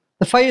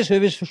 The fire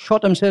service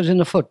shot themselves in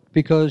the foot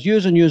because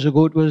years and years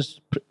ago it was,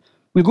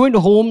 we go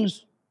into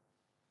homes,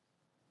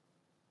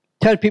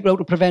 tell people how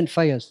to prevent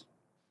fires,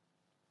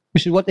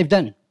 which is what they've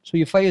done. So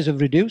your fires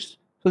have reduced.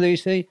 So they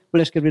say, well,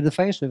 let's get rid of the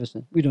fire service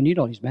then. We don't need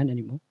all these men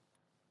anymore.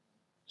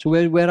 So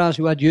whereas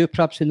you had here,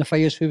 perhaps in the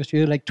fire service,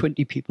 you had like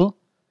 20 people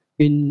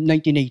in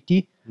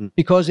 1980,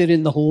 because they're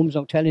in the homes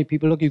now telling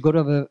people, look, you've got to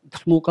have a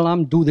smoke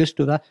alarm, do this,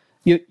 do that.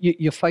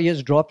 Your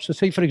fires drop. So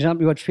say, for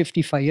example, you had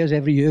 50 fires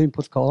every year in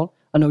Porthcawl,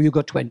 and now you've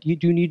got 20.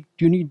 Do you need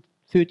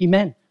 30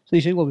 men? So they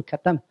say, well, we'll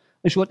cut them.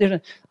 That's what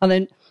they're, and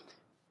then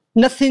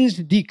nothing's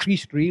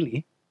decreased,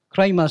 really.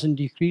 Crime hasn't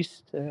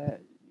decreased.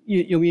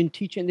 You're in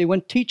teaching. They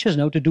want teachers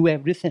now to do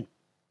everything.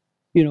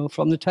 You know,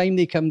 from the time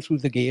they come through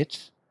the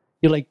gates,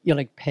 you're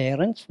like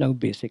parents now,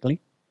 basically.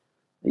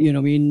 You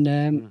know what I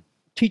mean?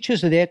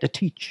 Teachers are there to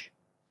teach.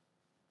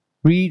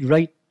 Read,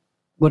 write,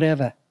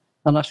 whatever.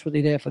 And that's what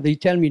they're there for. They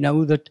tell me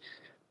now that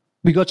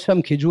we got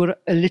some kids who are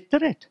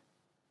illiterate.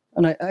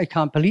 And I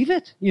can't believe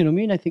it. You know what I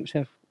mean? I think,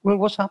 well,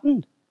 what's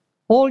happened?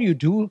 All you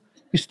do,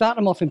 you start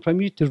them off in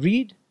primary to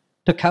read,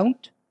 to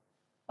count,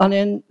 and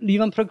then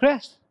leave them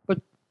progress. But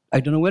I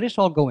don't know where it's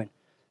all going.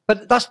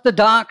 But that's the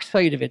dark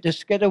side of it.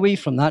 Just get away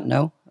from that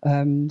now.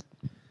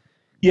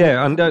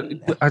 Yeah, and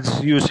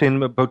as you were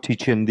saying about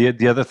teaching,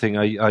 the other thing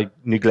I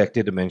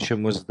neglected to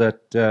mention was that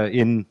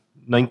in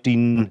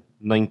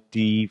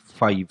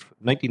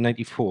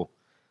 1994,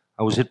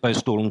 I was hit by a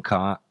stolen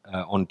car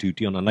on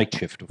duty on a night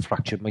shift and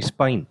fractured my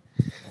spine.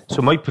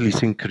 So my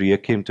policing career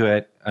came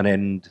to an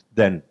end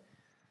then.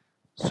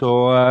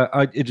 So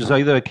it was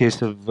either a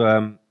case of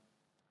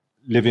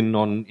living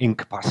on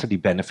incapacity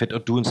benefit or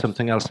doing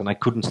something else, and I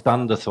couldn't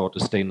stand the thought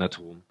of staying at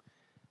home.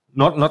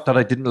 Not that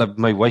I didn't love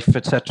my wife,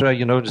 etc.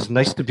 You know, it was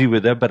nice to be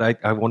with her, but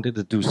I wanted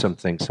to do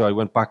something. So I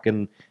went back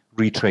and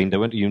retrained. I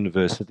went to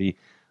university,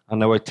 and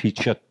now I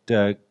teach at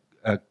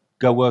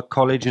Gower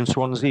College in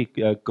Swansea,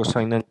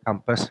 Gorsinen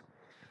campus.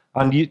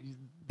 And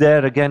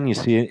there again, you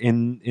see,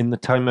 in the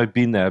time I've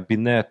been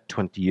there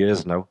 20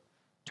 years now,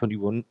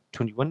 21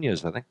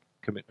 years, I think.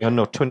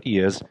 No, 20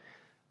 years.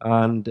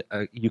 And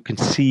you can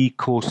see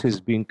courses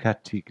being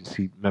cut. You can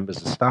see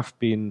members of staff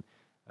being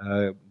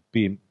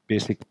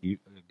basically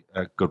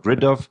got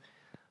rid of.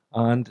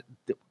 And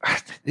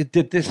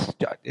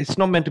it's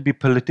not meant to be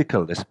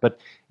political, this,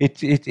 but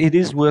it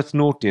is worth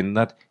noting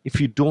that if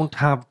you don't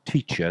have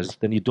teachers,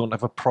 then you don't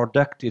have a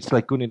product. It's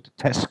like going into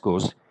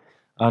Tesco's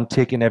and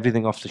taking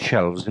everything off the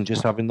shelves and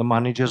just having the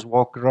managers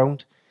walk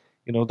around.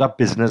 You know, that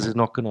business is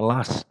not going to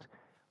last.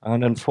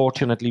 And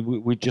unfortunately,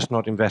 we're just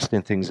not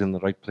investing things in the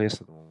right place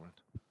at the moment.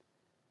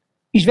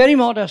 He's very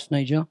modest,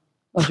 Nigel,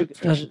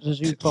 as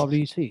you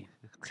probably see.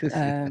 He's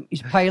a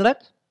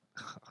pilot.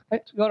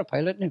 You're a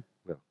pilot now?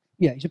 Well,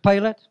 yeah, he's a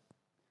pilot.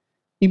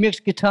 He makes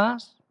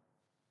guitars.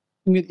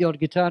 You make the odd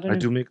guitar, don't you? I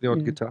do make the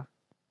odd guitar.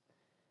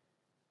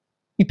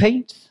 He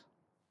paints.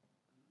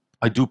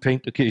 I do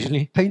paint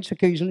occasionally. Paints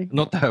occasionally.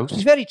 Not the house.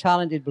 He's a very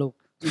talented bloke.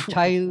 He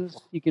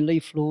tiles, he can lay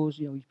floors,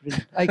 you know, he's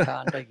brilliant. I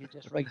can't, I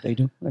just write, I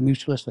do. I'm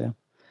useless there.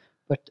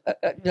 But,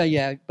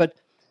 but,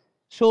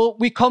 so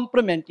we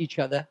complement each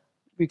other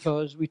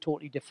because we're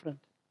totally different.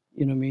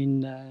 You know what I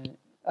mean?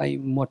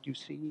 I'm what you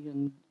see,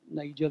 and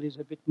Nigel is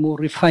a bit more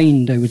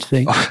refined, I would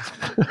say.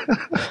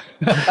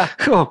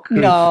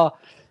 No,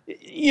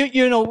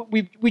 you know,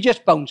 we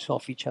just bounce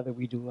off each other,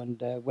 we do,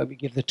 and when we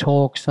give the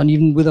talks, and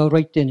even with our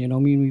writing, you know,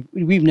 I mean,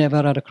 we've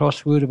never had a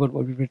crossword about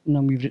what we've written,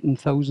 and we've written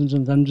thousands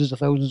and hundreds of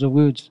thousands of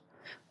words,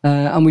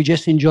 and we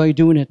just enjoy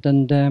doing it.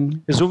 And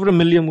there's over 1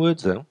 million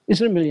words, though. Is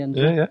there 1 million?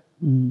 Yeah.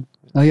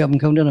 I haven't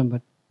counted them,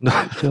 but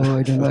so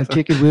I don't know. I'll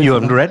take it. You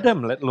haven't read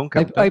them, let alone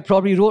count them. I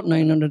probably wrote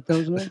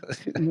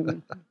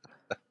 900,000.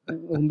 I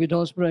wouldn't be at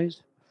all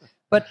surprised.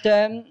 But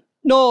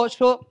no,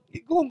 so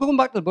going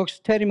back to the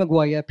books, Terry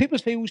Maguire. People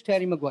say, who's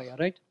Terry Maguire,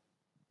 right?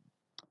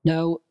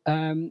 Now,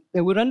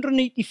 there were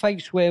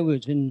 185 swear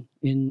words in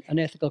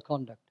Unethical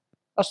Conduct.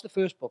 That's the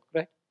first book,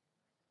 right?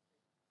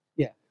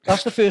 Yeah,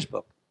 that's the first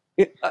book.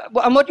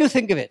 And what do you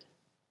think of it?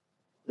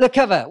 The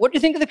cover. What do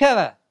you think of the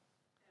cover?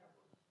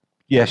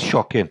 Yes,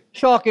 shocking.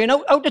 Shocking.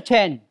 Out of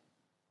 10.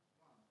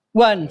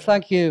 1,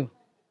 thank you.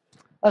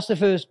 That's the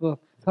first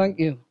book. Thank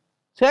you.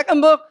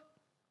 Second book?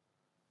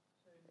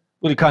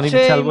 Well, you can't even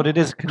Same tell what it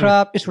is, can you?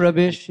 crap, it's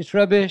rubbish,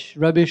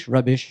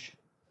 rubbish.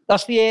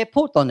 That's the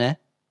airport on there.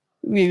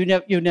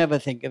 You never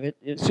think of it.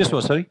 It's just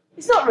what, sorry?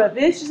 It's not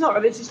rubbish.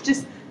 It's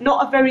just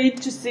not a very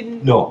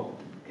interesting No.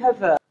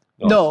 cover.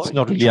 No, it's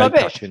not it's really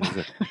rubbish. eye-catching, is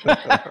it?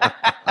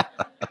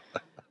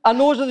 And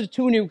those are the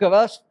two new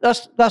covers.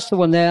 That's the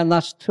one there, and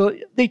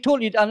they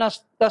told you, and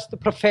that's the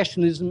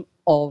professionalism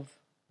of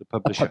The a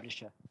publisher.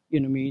 publisher. You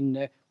know what I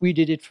mean? We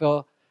did it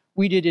for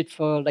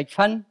like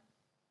fun.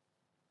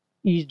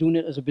 He's doing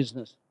it as a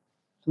business.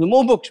 So the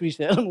more books we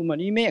sell, the more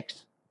money he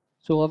makes.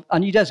 So,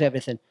 and he does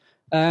everything.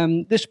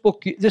 This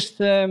book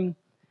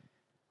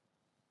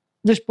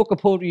of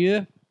poetry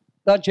here,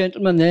 that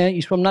gentleman there,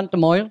 he's from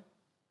Nantamoyle.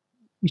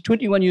 He's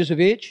 21 years of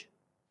age.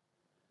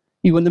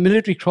 He won the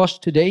Military Cross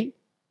today.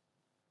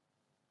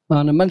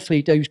 And a month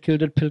later, he was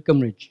killed at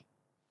Pilcombe Ridge.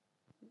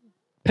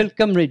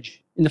 Pilcombe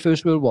Ridge in the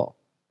First World War,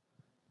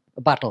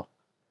 a battle.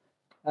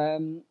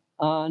 And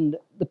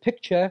the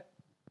picture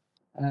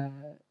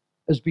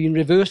has been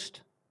reversed.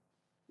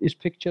 His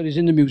picture is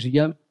in the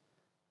museum.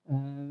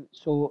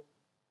 So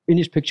in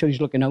his picture,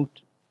 he's looking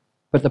out.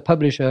 But the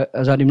publisher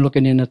has had him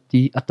looking in at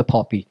the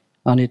poppy.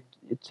 And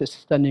it's a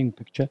stunning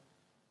picture.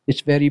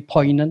 It's very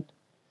poignant.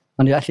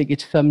 And I think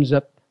it sums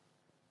up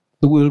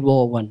the World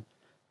War One.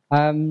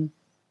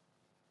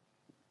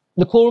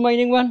 The coal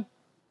mining one,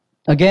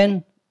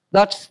 again,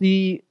 that's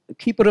the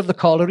keeper of the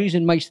collieries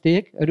in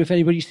Maesteg. I don't know if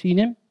anybody's seen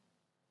him.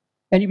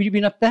 Anybody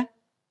been up there?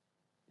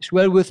 It's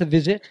well worth a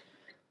visit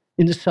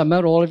in the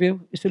summer, all of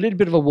you. It's a little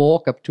bit of a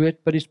walk up to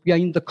it, but it's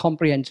behind the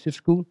comprehensive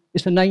school.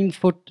 It's a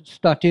 9-foot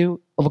statue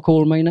of a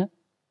coal miner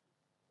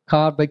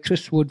carved by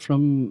Chris Wood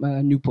from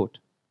Newport.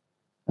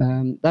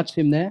 That's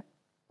him there,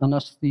 and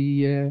that's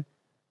the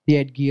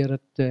headgear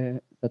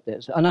that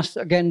there's. And that's,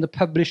 again, the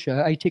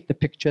publisher. I take the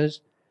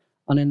pictures,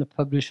 and then the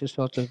publisher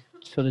sort of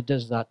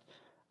does that.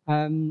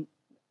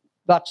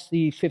 That's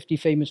the 50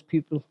 famous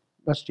people.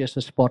 That's just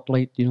a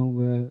spotlight, you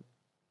know.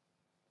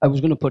 I was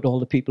going to put all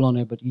the people on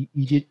there, but he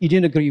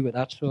didn't agree with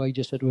that, so I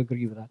just had to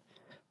agree with that.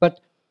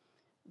 But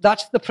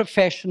that's the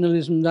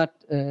professionalism that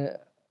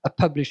a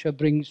publisher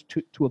brings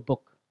to a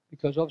book,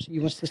 because obviously he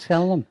wants to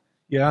sell them.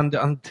 Yeah,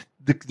 and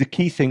the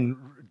key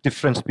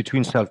difference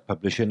between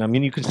self-publishing, I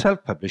mean, you can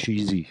self-publish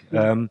easy.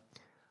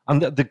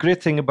 And the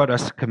great thing about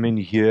us coming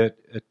here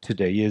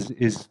today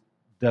is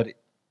that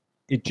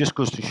it just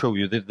goes to show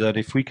you that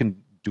if we can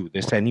do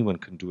this, anyone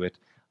can do it,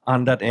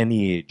 and at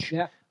any age.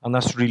 Yeah. And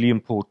that's really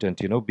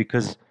important, you know,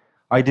 because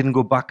I didn't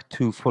go back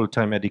to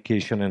full-time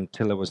education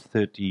until I was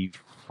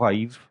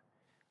 35.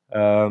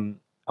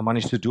 I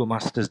managed to do a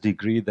master's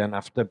degree then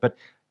after. But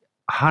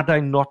had I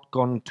not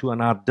gone to an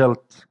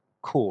adult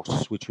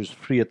course, which was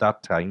free at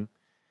that time,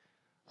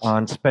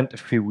 and spent a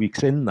few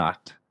weeks in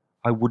that,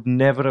 I would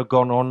never have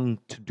gone on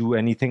to do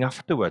anything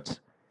afterwards.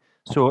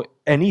 So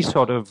any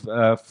sort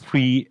of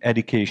free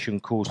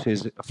education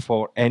courses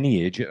for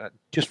any age are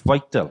just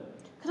vital.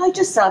 Can I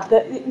just add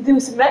that there were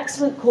some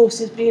excellent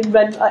courses being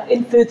run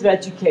in further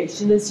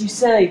education, as you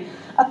say,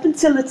 up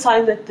until the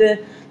time that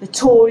the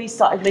Tories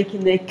started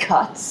making their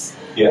cuts.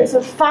 Yeah. There were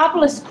some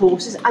fabulous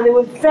courses, and they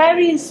were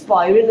very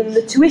inspiring, and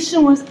the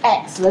tuition was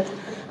excellent.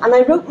 And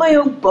I wrote my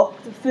own book,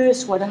 the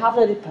first one. I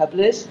haven't had it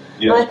published,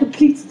 Yeah. and I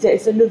completed it.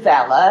 It's a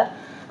novella,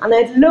 and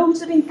I had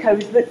loads of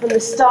encouragement from the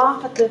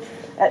staff at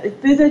the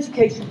further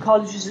education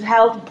colleges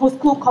held in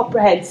Porthcawl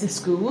Comprehensive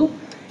School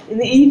in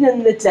the evening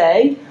and the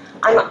day.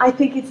 And I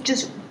think it's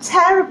just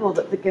terrible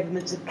that the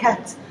government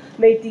have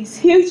made these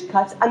huge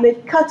cuts, and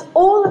they've cut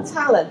all the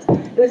talent.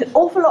 There was an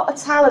awful lot of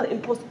talent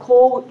in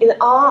Porthcawl, in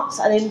arts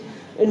and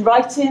in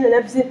writing and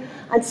everything.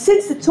 And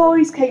since the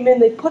Tories came in,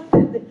 they cut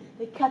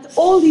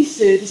all these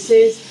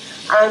services,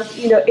 and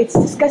you know, it's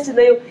disgusting.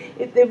 They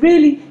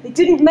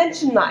didn't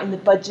mention that in the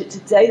budget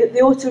today, that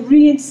they ought to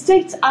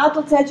reinstate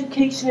adult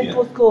education in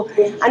Porthcawl,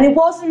 and it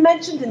wasn't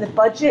mentioned in the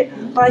budget.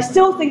 But I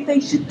still think they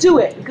should do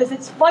it because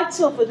it's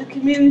vital for the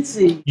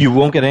community. You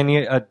won't get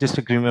any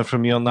disagreement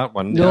from me on that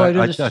one. No,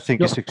 I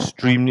think it's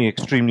extremely,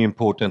 extremely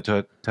important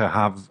to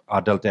have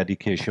adult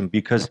education,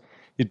 because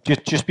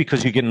just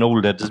because you're getting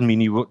older doesn't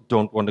mean you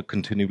don't want to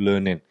continue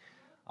learning,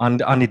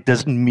 and it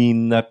doesn't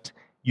mean that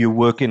your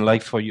working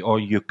life or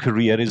your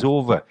career is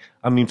over.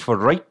 I mean, for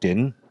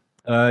writing,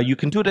 you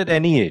can do it at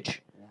any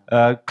age.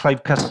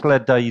 Clive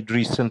Cussler died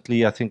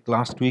recently, I think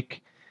last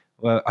week.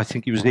 I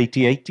think he was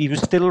 88. He was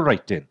still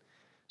writing.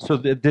 So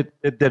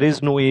there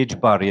is no age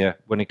barrier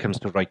when it comes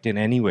to writing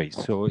anyway.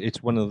 So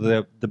it's one of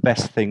the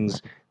best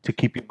things to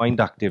keep your mind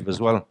active as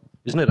well.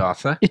 Isn't it,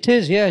 Arthur? It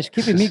is, yeah. It's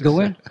keeping me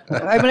going.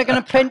 I'm like an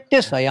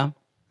apprentice, I am.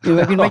 You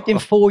know, I've been writing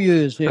 4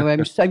 years. You know,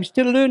 I'm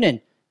still learning,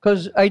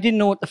 because I didn't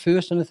know what the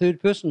first and the third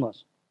person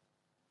was.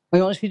 I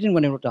honestly didn't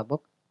when I wrote that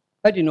book.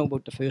 I didn't know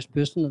about the first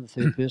person and the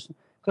third person.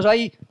 Because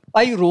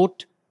I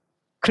wrote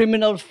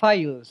criminal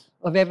files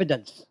of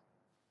evidence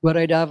where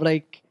I'd have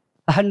like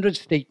 100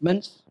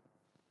 statements,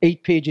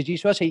 8 pages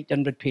each, so that's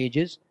 800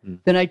 pages.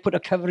 Then I'd put a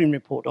covering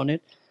report on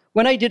it.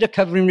 When I did a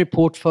covering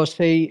report for,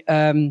 say,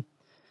 an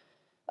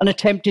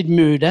attempted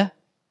murder,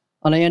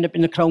 and I end up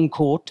in the Crown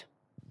Court,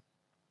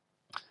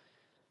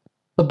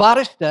 The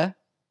barrister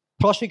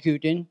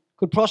prosecuting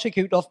could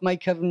prosecute off my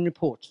covering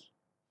reports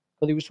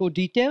because they were so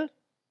detailed.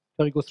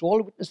 Got to go through all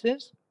the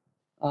witnesses.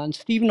 And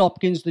Stephen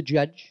Hopkins, the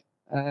judge,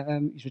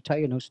 he's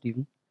retired now,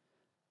 Stephen.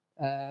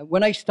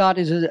 When I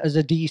started as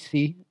a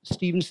DC,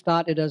 Stephen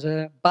started as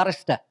a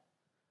barrister.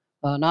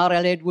 And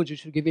R.L. Edwards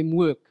used to give him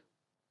work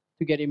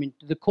to get him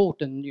into the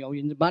court and,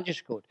 in the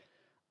magistrates court.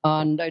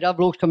 And I'd have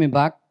blokes coming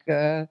back,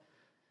 that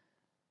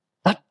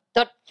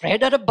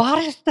Fred had a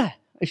barrister.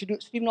 I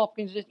said, Stephen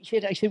Hopkins,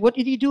 I said, what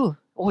did he do?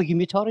 Oh, he gave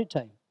me torrid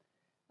time.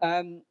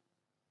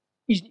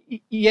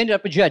 He ended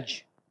up a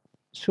judge.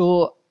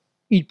 So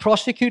he'd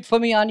prosecute for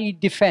me and he'd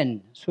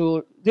defend.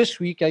 So this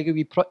week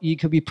he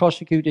could be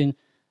prosecuting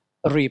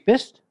a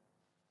rapist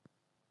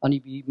and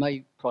he'd be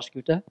my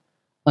prosecutor.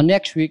 And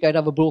next week I'd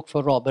have a bloke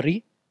for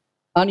robbery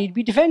and he'd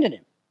be defending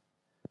him.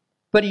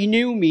 But he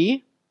knew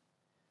me.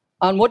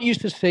 And what he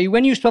used to say,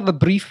 when he used to have a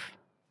brief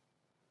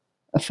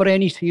for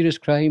any serious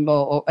crime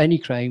or any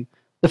crime,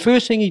 the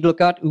first thing he'd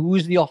look at,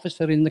 who's the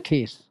officer in the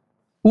case?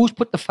 Who's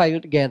put the file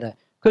together?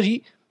 Because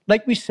he,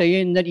 like we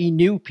saying that he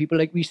knew people,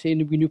 like we saying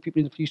that we knew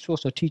people in the police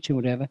force or teaching,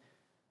 whatever,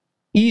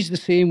 he's the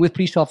same with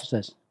police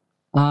officers.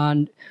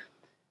 And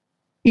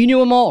he knew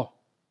them all.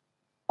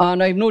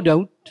 And I've no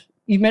doubt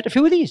he met a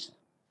few of these.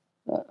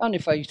 And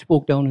if I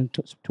spoke down and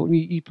told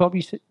me, he'd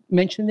probably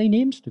mention their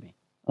names to me.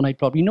 And I'd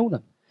probably know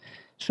them.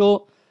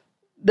 So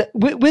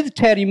with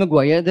Terry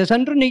Maguire, there's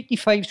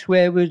 185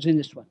 swear words in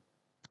this one.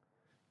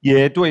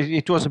 Yeah,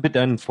 it was a bit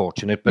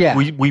unfortunate, but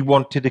we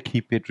wanted to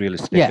keep it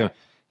realistic. Yeah.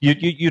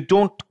 You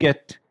don't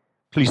get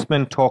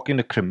policemen talking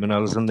to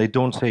criminals and they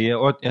don't say,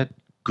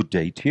 good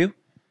day to you.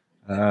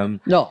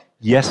 No.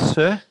 Yes,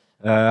 sir.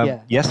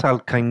 Yes, I'll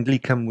kindly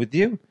come with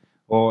you.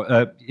 Or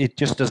it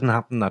just doesn't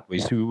happen that way.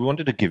 So we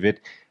wanted to give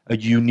it a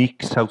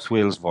unique South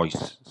Wales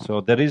voice.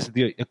 So there is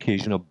the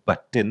occasional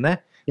but in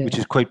there, which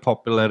is quite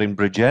popular in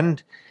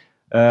Bridgend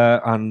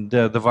and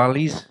the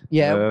valleys.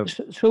 Yeah,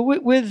 so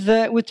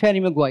with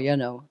Terry Maguire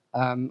now,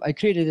 I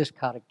created this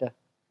character.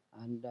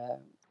 And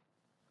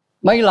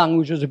my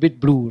language was a bit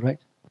blue,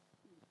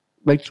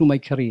 right through my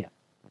career.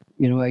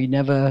 I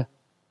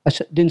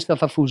didn't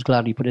stuff a fool's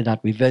gladly, put it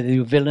that way, whether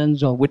you were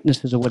villains or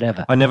witnesses or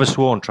whatever. I never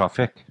swore in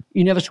traffic.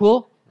 You never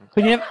swore?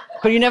 Because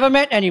you never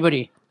met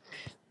anybody.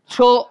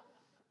 So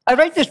I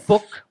write this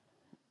book,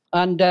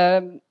 and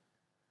I'm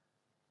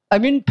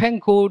in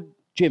Pencode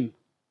Gym.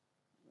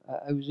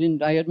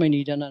 I had my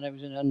knee done, and I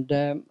was in, and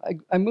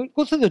I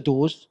go through the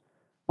doors,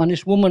 and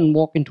this woman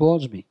walking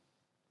towards me.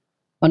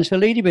 And it's a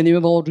lady by the name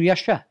of Audrey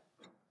Usher,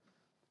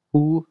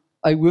 who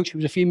she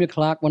was a female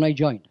clerk when I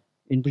joined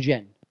in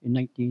Bridgend in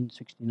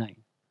 1969.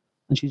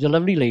 And she's a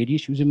lovely lady.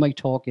 She was in my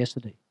talk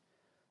yesterday.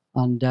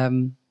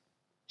 And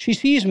she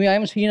sees me. I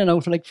haven't seen her now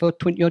for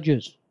 20 odd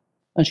years.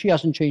 And she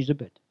hasn't changed a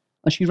bit.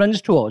 And she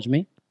runs towards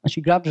me, and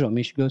she grabs on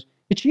me. She goes,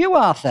 "It's you,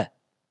 Arthur."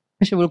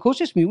 I said, "Well, of course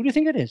it's me. Who do you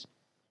think it is?"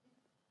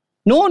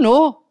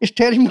 No, it's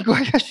Terry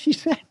Maguire, she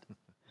said.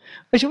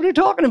 I said, "What are you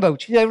talking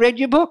about?" She said, "I read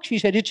your book." She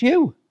said, "It's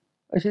you."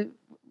 I said,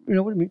 "You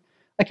know what I mean?"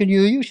 "I can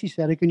hear you," she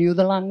said. "I can hear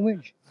the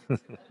language."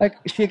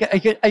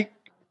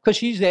 Because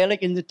she's there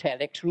in the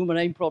telex room, and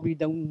I'm probably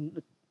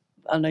down,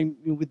 and I'm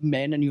with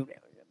men,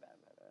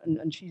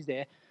 and she's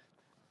there.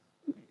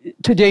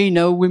 Today,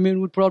 now,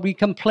 women would probably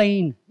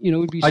complain.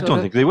 It'd be I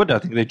don't think they would. I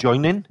think they'd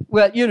join in.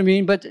 Well, you know what I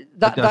mean? But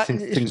that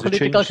is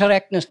political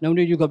correctness. Now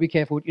you've got to be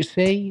careful what you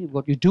say,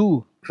 what you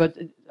do. But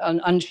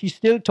and she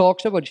still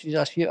talks about it. She's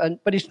actually,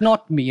 but it's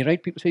not me,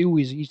 right? People say, "Who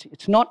is he?"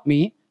 It's not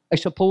me. I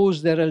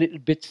suppose there are little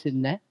bits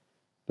in there.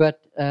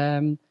 But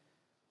in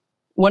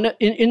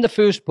the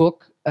first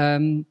book,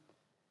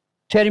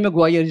 Terry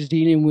Maguire is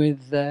dealing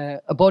with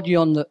a body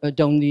on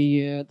down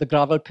the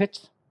gravel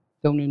pit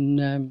down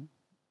in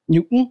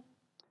Newton.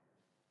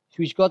 So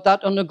he's got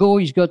that on the go.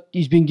 He's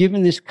been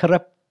given this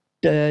corrupt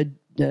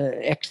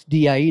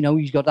XDI.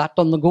 He's got that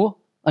on the go,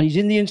 and he's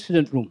in the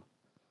incident room.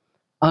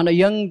 And a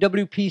young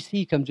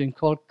WPC comes in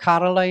called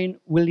Caroline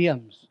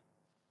Williams.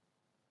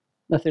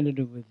 Nothing to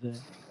do with.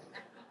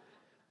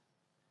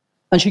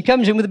 And she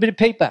comes in with a bit of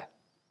paper,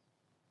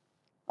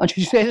 and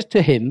she says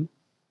to him,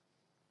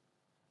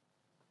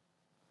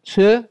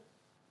 "Sir,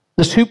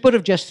 the super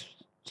have just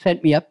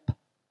sent me up.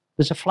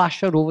 There's a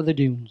flasher over the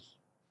dunes."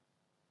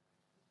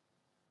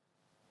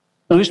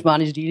 Now, this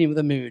man is dealing with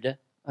a murder,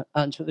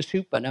 and so the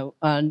super now,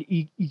 and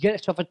he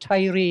gets off a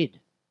tirade.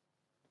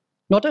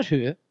 Not at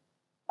her,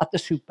 at the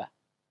super.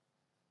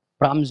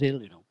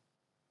 Bramshill,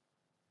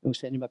 Who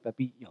sent him up a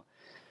beat,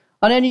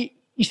 And then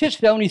he sits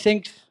down, he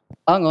thinks,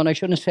 hang on, I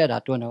shouldn't have said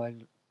that, do I know? I'll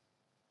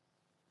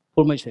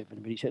pull myself in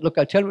a bit. He said, "Look,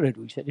 I'll tell you what I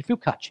do." He said, "If you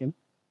catch him,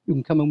 you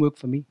can come and work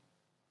for me."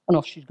 And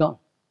off she's gone.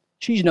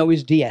 She's now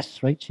his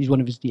DS, right? She's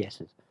one of his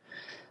DSs.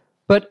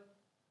 But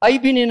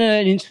I've been in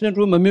an incident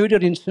room, a murder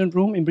incident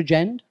room in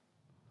Bridgend,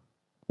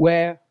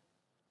 where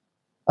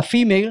a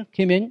female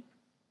came in.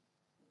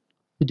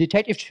 The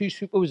detective chief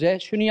super was there.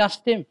 She only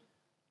asked him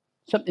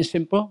something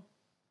simple.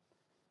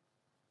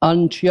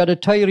 And she had a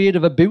tirade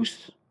of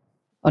abuse,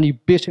 and he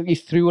basically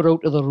threw her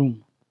out of the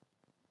room.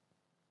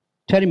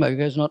 Terry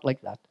Maguire is not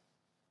like that.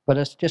 but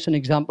that's just an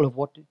example of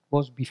what it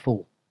was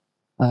before.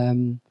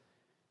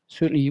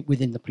 Certainly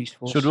within the police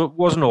force. So it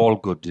wasn't all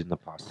good in the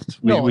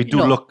past. No, we do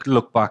no.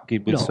 look back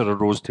with sort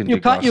of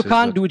rose-tinted glasses. You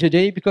can't do it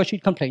today because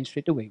she'd complain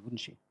straight away, wouldn't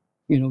she?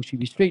 You know,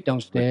 she'd be straight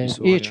downstairs,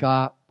 So,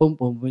 HR, boom,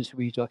 boom,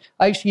 sweet.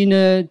 I've seen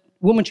a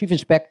woman chief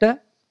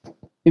inspector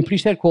in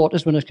police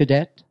headquarters when I was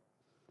cadet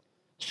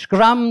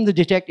scram the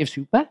detective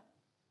super,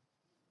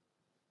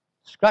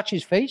 scratch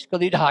his face because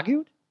they'd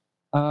argued,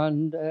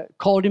 and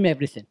called him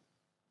everything.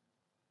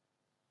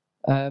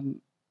 I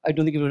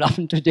don't think it would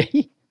happen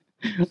today.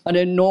 And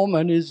then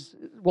Norman is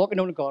walking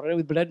down the corridor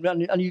with blood,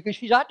 and you go,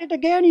 she's at it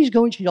again. He's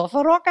going, she's off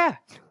her rocker.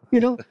 You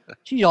know,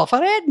 she's off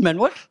her head, man.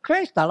 What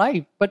Christ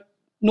alive? But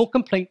no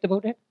complaint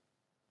about it.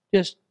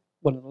 Just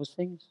one of those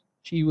things.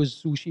 She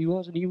was who she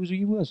was, and he was who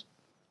he was.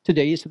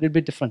 Today it's a little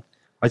bit different.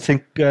 I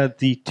think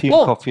the tea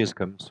and coffee has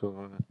come. So,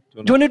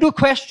 do you want to do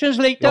questions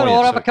later,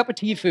 or have a cup of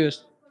tea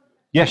first?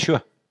 Yeah,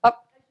 sure.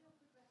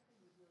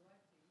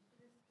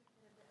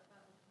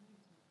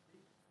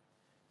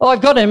 Oh,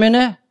 I've got him in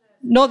there.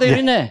 No, they're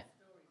in there.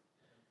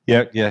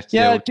 Yeah.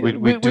 Do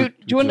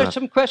you want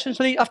some questions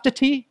after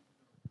tea?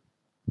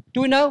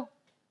 Do we now?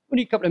 We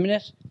need a couple of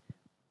minutes.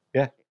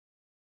 Yeah.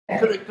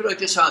 Could I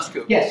just ask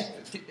you? Yes.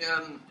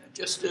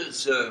 Just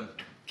as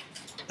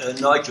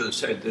Nigel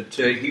said that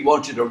he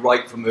wanted to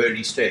write from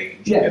early stage.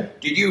 Yeah.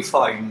 Did you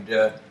find,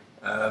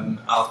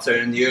 Arthur,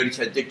 in the early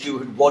stage that you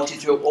had wanted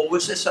to, or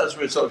was this as a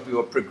result of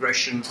your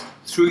progression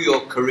through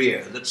your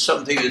career that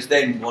something has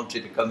then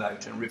wanted to come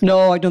out and reflect?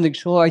 No, I don't think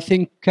so. I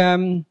think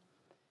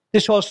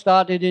this all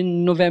started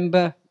in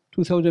November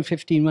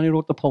 2015 when I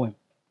wrote the poem.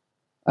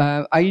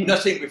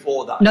 Nothing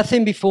before that?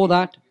 Nothing before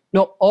that.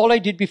 No, all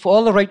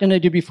the writing I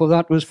did before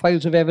that was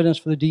files of evidence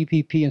for the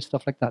DPP and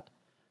stuff like that.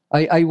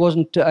 I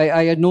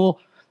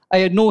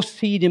had no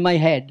seed in my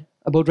head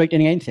about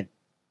writing anything.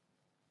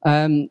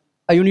 I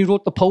only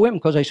wrote the poem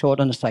because I saw it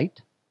on the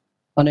site,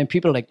 and then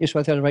people liked it, so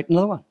I thought I'd write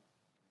another one.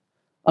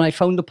 And I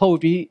found the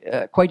poetry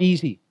quite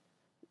easy.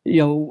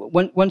 You know,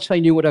 once I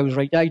knew what I was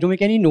writing, I don't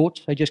make any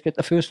notes. I just get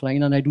the first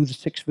line and I do the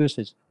 6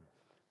 verses.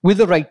 With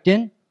the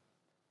writing,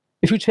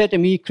 if you'd said to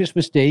me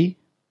Christmas Day,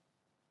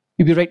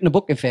 you'd be writing a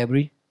book in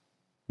February,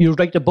 you'll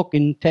write a book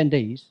in 10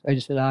 days. I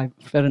just said,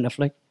 fair enough,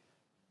 like.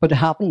 But it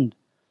happened.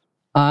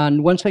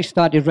 And once I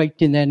started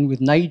writing then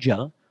with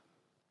Nigel,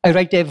 I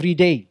write every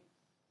day.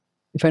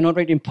 If I'm not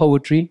writing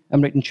poetry,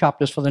 I'm writing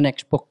chapters for the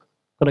next book,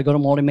 but I got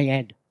them all in my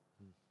head.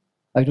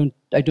 I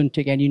don't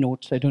take any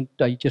notes.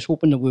 I just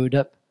open the word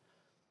up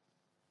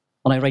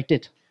and I write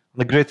it.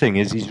 The great thing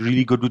is he's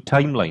really good with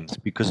timelines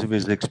because of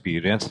his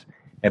experience.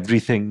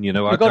 Everything, you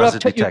know, as a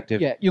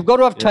detective. You've got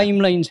to have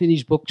timelines in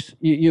these books.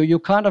 You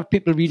can't have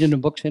people reading a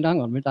book saying,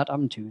 hang on, that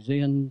happened Tuesday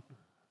and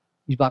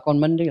he's back on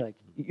Monday. Like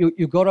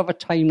you've got to have a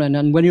timeline.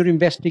 And when you're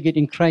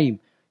investigating crime,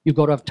 you've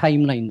got to have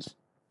timelines.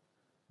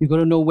 You've got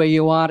to know where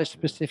you are at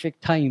specific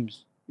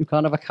times. You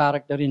can't have a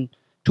character in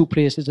 2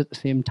 places at the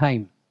same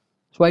time.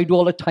 So I do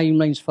all the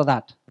timelines for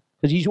that.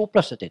 Because he's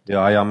hopeless at it. Yeah,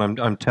 I am.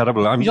 I'm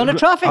terrible. He's on the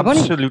traffic,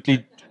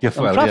 absolutely.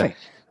 Traffic.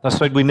 That's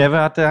right. We never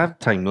had to have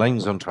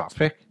timelines on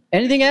traffic.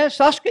 Anything else?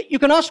 You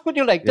can ask what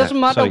you like. Doesn't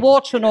matter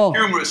what or no.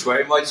 Humorous way,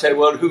 you might say,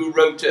 well, who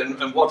wrote it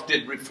and what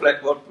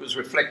was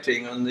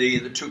reflecting on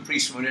the 2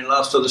 policemen in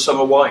Last of the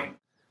Summer Wine?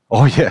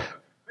 Oh, yeah.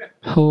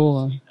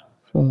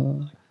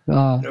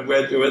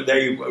 Where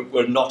they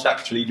were not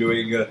actually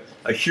doing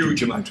a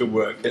huge amount of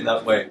work in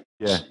that way.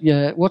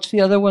 Yeah. What's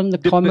the other one? The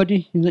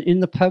comedy in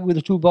the pub with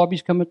the 2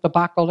 bobbies come at the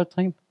back all the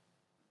time.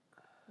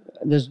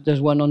 There's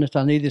one on it,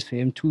 and they're the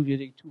same.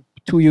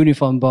 Two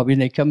uniform bobbies,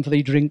 and they come for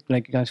the drink,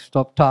 like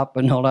stop top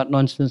and all that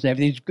nonsense.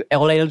 Everything's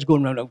all hell's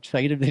going around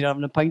outside if they're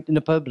having a pint in the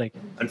pub, like.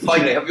 And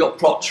finally, have your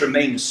plots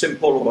remained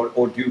simple,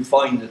 or do you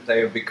find that they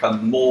have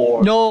become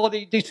more? No,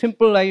 they're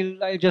simple.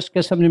 I just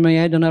get something in my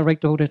head and I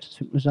write about it.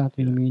 Simple as that.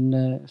 You know what I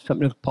mean?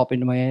 Something will pop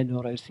into my head,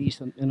 or I see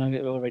something and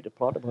I'll write a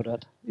plot about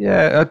that.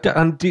 Yeah,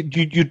 and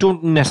you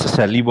don't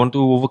necessarily want to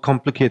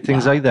overcomplicate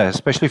things either,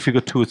 especially if you've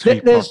got 2 or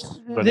 3 plots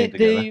running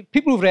together. The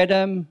people who've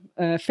read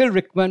Phil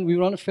Rickman, we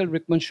were on a Phil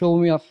Rickman show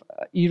me off.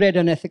 He read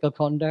Unethical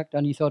Conduct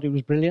and he thought it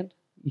was brilliant.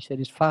 He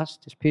said it's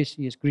fast, it's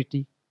pacey, it's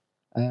gritty,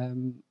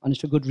 and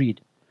it's a good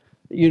read.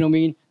 You know what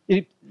I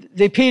mean?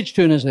 They're page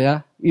turners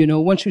there. You know,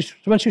 once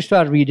you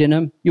start reading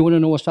them, you want to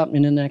know what's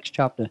happening in the next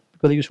chapter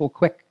because they're so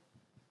quick.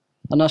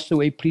 And that's the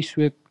way police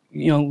work,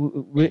 you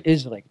know,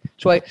 is like.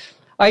 So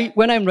I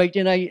when I'm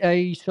writing,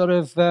 I sort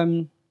of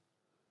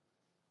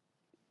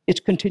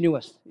it's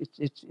continuous.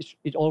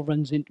 It all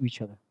runs into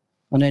each other.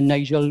 And then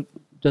Nigel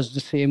does the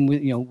same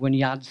with, you know, when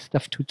he adds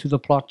stuff to the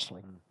plots.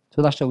 Like.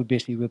 So that's how it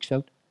basically works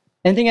out.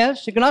 Anything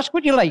else? You can ask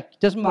what you like.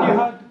 Doesn't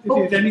matter. If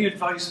you had any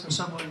advice for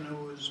someone who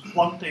was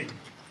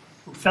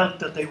who felt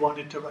that they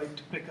wanted to write,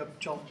 to pick up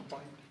John's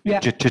point? Yeah.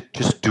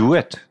 Just do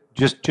it.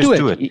 Just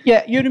do it.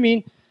 Yeah, you know what I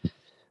mean?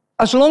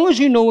 As long as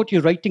you know what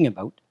you're writing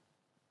about,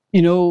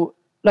 you know,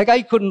 like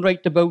I couldn't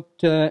write about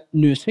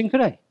nursing,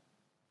 could I?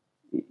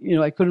 You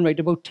know, I couldn't write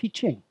about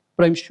teaching.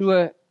 But I'm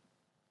sure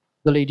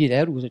the lady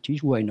there who was a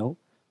teacher, who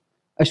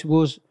I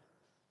suppose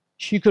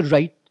she could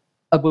write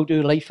about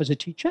her life as a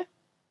teacher.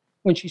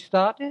 when she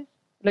started,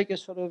 like a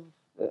sort of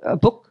a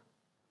book.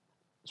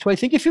 So I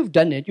think if you've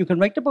done it, you can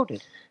write about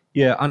it.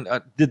 Yeah, and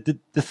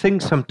the thing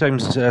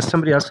sometimes,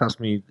 somebody else asked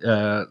me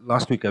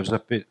last week, I was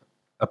up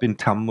in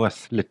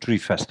Tamworth Literary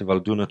Festival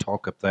doing a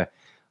talk up there,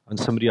 and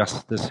somebody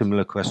asked a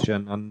similar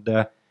question, and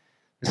they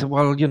said,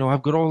 well, you know,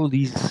 I've got all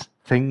these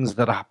things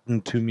that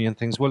happened to me and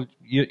things. Well,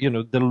 you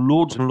know, there are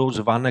loads and loads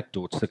of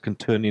anecdotes that can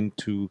turn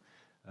into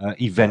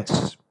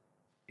events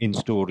in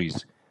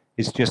stories.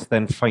 It's just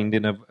then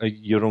finding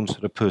your own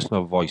sort of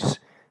personal voice,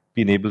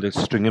 being able to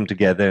string them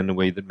together in a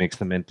way that makes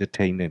them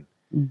entertaining.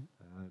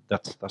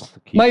 That's the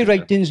key. My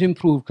writing's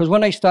improved, because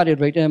when I started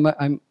writing,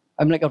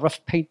 I'm like a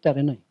rough painter,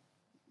 aren't I?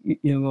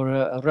 You know, or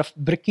a rough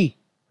bricky.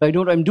 I know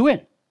what I'm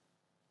doing.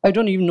 I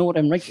don't even know what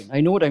I'm writing.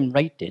 I know what I'm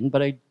writing,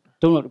 but I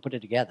don't know how to put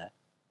it together.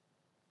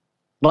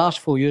 The last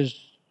 4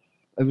 years,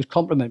 I was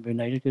complimented by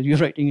Nigel because your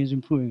writing is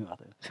improving,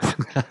 Arthur.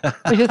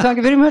 I said, thank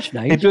you very much,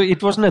 Nigel.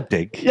 It wasn't a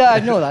dig. Yeah, I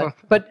know that.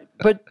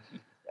 But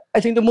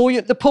I think the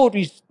more the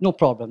poetry's no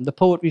problem. The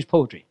poetry's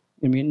poetry.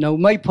 I mean, now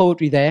my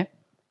poetry there.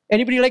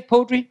 Anybody like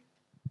poetry?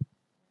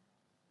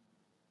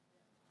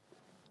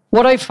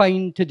 What I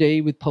find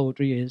today with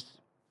poetry is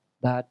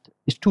that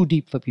it's too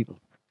deep for people,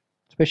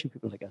 especially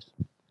people like us.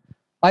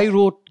 I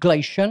wrote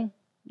Gleichen,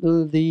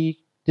 the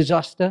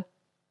disaster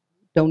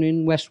down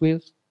in West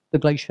Wales, the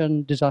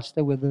Gleichen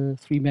disaster where the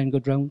 3 men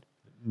got drowned.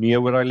 Near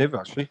where I live,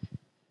 actually.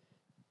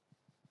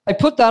 I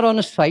put that on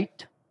a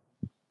site,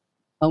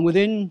 and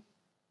within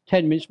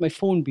 10 minutes, my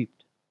phone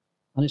beeped.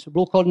 And it's a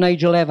bloke called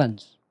Nigel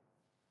Evans.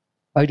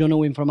 I don't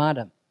know him from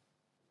Adam.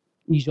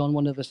 He's on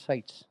one of the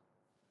sites.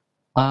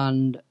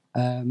 And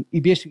he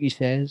basically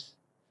says,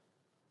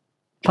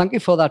 thank you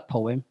for that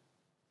poem.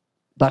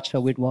 That's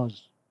how it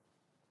was.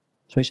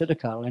 So I said to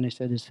Caroline, I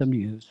said, it's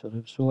somebody who sort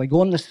of... So I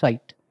go on the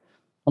site,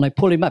 and I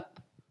pull him up.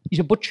 He's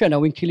a butcher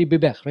now in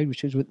Killybebec, right,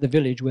 which is the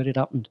village where it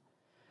happened.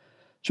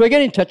 So I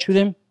get in touch with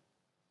him,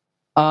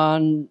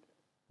 and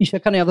he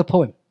said, can I have the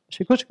poem? I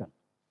said, of course you can.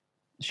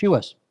 She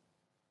was.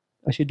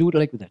 I said, do what I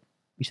like with it.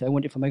 He said, I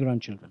want it for my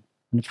grandchildren,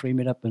 and frame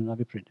it up and have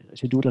it printed. I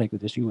said, do what I like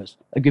with this. She was.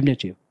 I've given it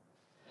to you.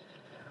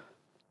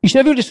 He said,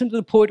 have you listened to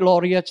the Poet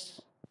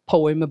Laureate's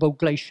poem about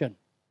Gleichen?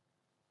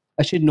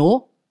 I said,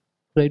 no,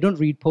 but I don't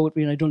read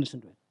poetry and I don't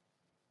listen to it.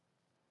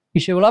 He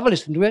said, well, have a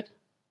listen to it,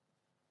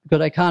 because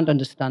I can't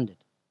understand it.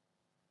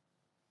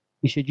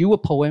 He said, you a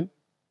poem,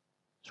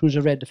 as soon as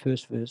I read the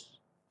first verse,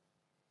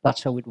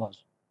 that's how it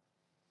was.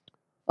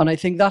 And I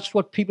think that's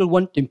what people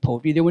want in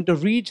poetry. They want to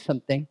read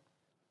something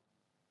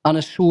and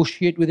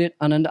associate with it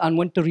and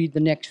want to read the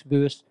next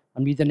verse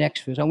and read the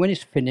next verse. And when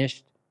it's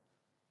finished,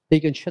 they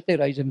can shut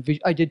their eyes and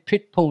I did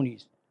Pit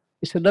Ponies.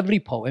 It's a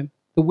lovely poem.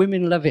 The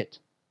women love it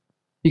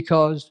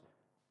because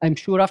I'm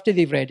sure after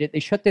they've read it, they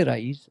shut their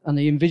eyes and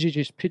they envisage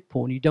this pit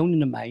pony down in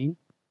the mine,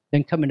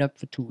 then coming up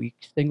for 2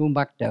 weeks, then going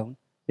back down.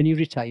 Then he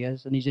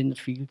retires and he's in the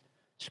field,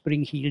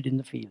 spring-heeled in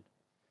the field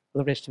for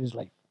the rest of his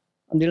life.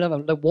 And they love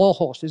it. The War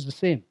Horse is the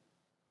same.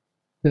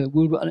 You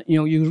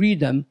know, you read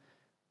them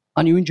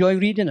and you enjoy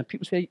reading them.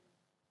 People say,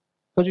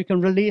 because you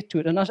can relate to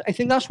it. And I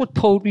think that's what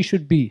poetry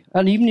should be.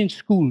 And even in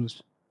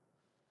schools,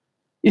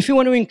 if you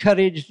want to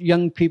encourage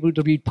young people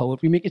to read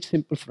poetry, make it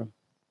simple for them.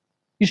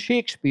 Your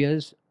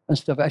Shakespeare's and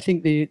stuff, I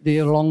think they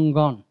are long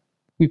gone.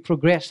 We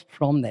progressed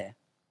from there.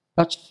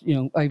 That's, you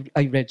know,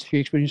 I read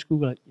Shakespeare in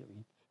school. It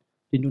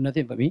didn't do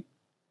nothing for me.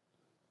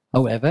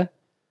 However,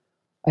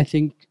 I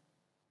think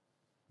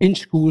in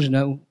schools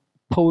now,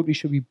 poetry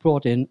should be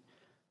brought in,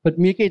 but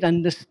make it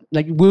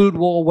like World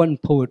War I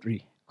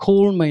poetry,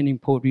 coal mining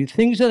poetry,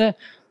 things that are,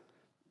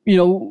 you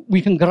know,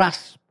 we can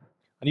grasp.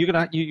 And you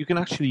can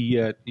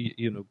actually,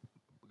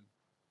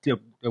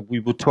 we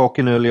were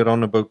talking earlier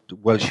on about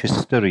Welsh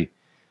history.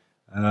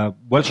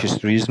 Welsh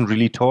history isn't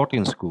really taught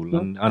in school,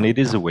 no. and it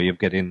is a way of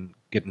getting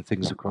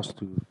things across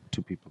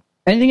to people.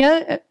 Anything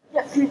else?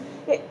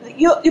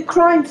 Your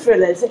crime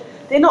thrillers,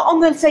 they're not on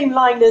the same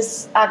line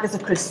as Agatha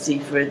Christie,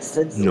 for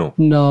instance.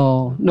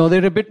 No,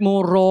 they're a bit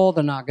more raw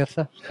than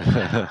Agatha.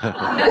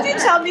 Could you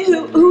tell me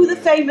who the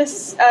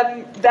famous,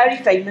 very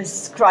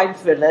famous crime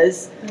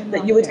thrillers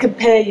that you would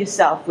compare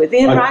yourself with?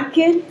 Ian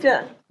Rankin?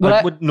 Well,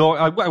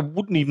 I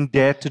wouldn't even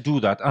dare to do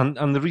that,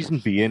 and the reason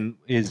being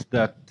is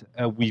that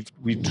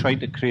we've tried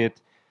to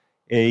create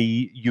a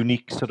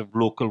unique sort of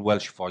local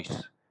Welsh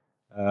voice,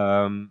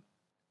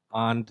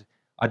 and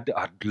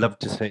I'd love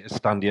to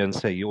stand here and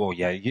say, oh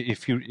yeah,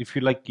 if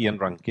you like Ian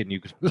Rankin,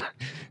 you could,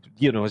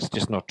 you know, it's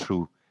just not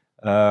true.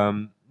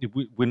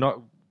 We're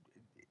not.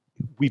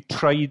 We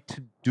tried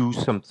to do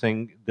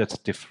something that's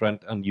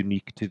different and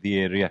unique to the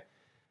area.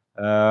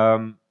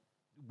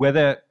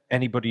 Whether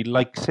anybody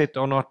likes it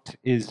or not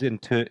is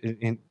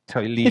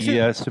entirely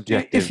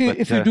subjective.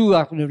 If you do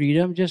happen to read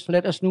them, just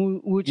let us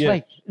know who it's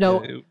like.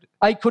 Now,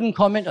 I couldn't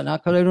comment on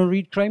that because I don't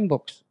read crime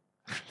books.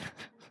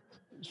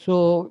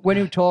 So when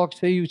you talk,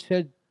 say you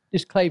said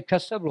this Clive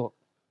Cussler bloke,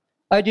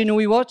 I didn't know who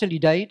he was till he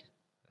died.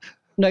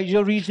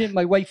 Nigel reads him,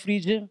 my wife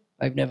reads him.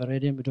 I've never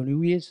read him, but don't know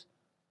who he is.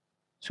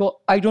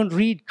 So I don't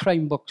read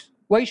crime books.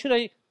 Why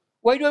do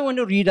I want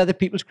to read other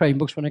people's crime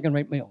books when I can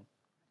write my own?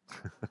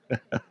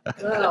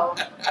 Well,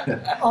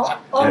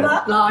 on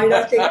that line,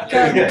 I think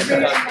really,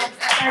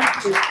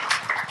 thank you.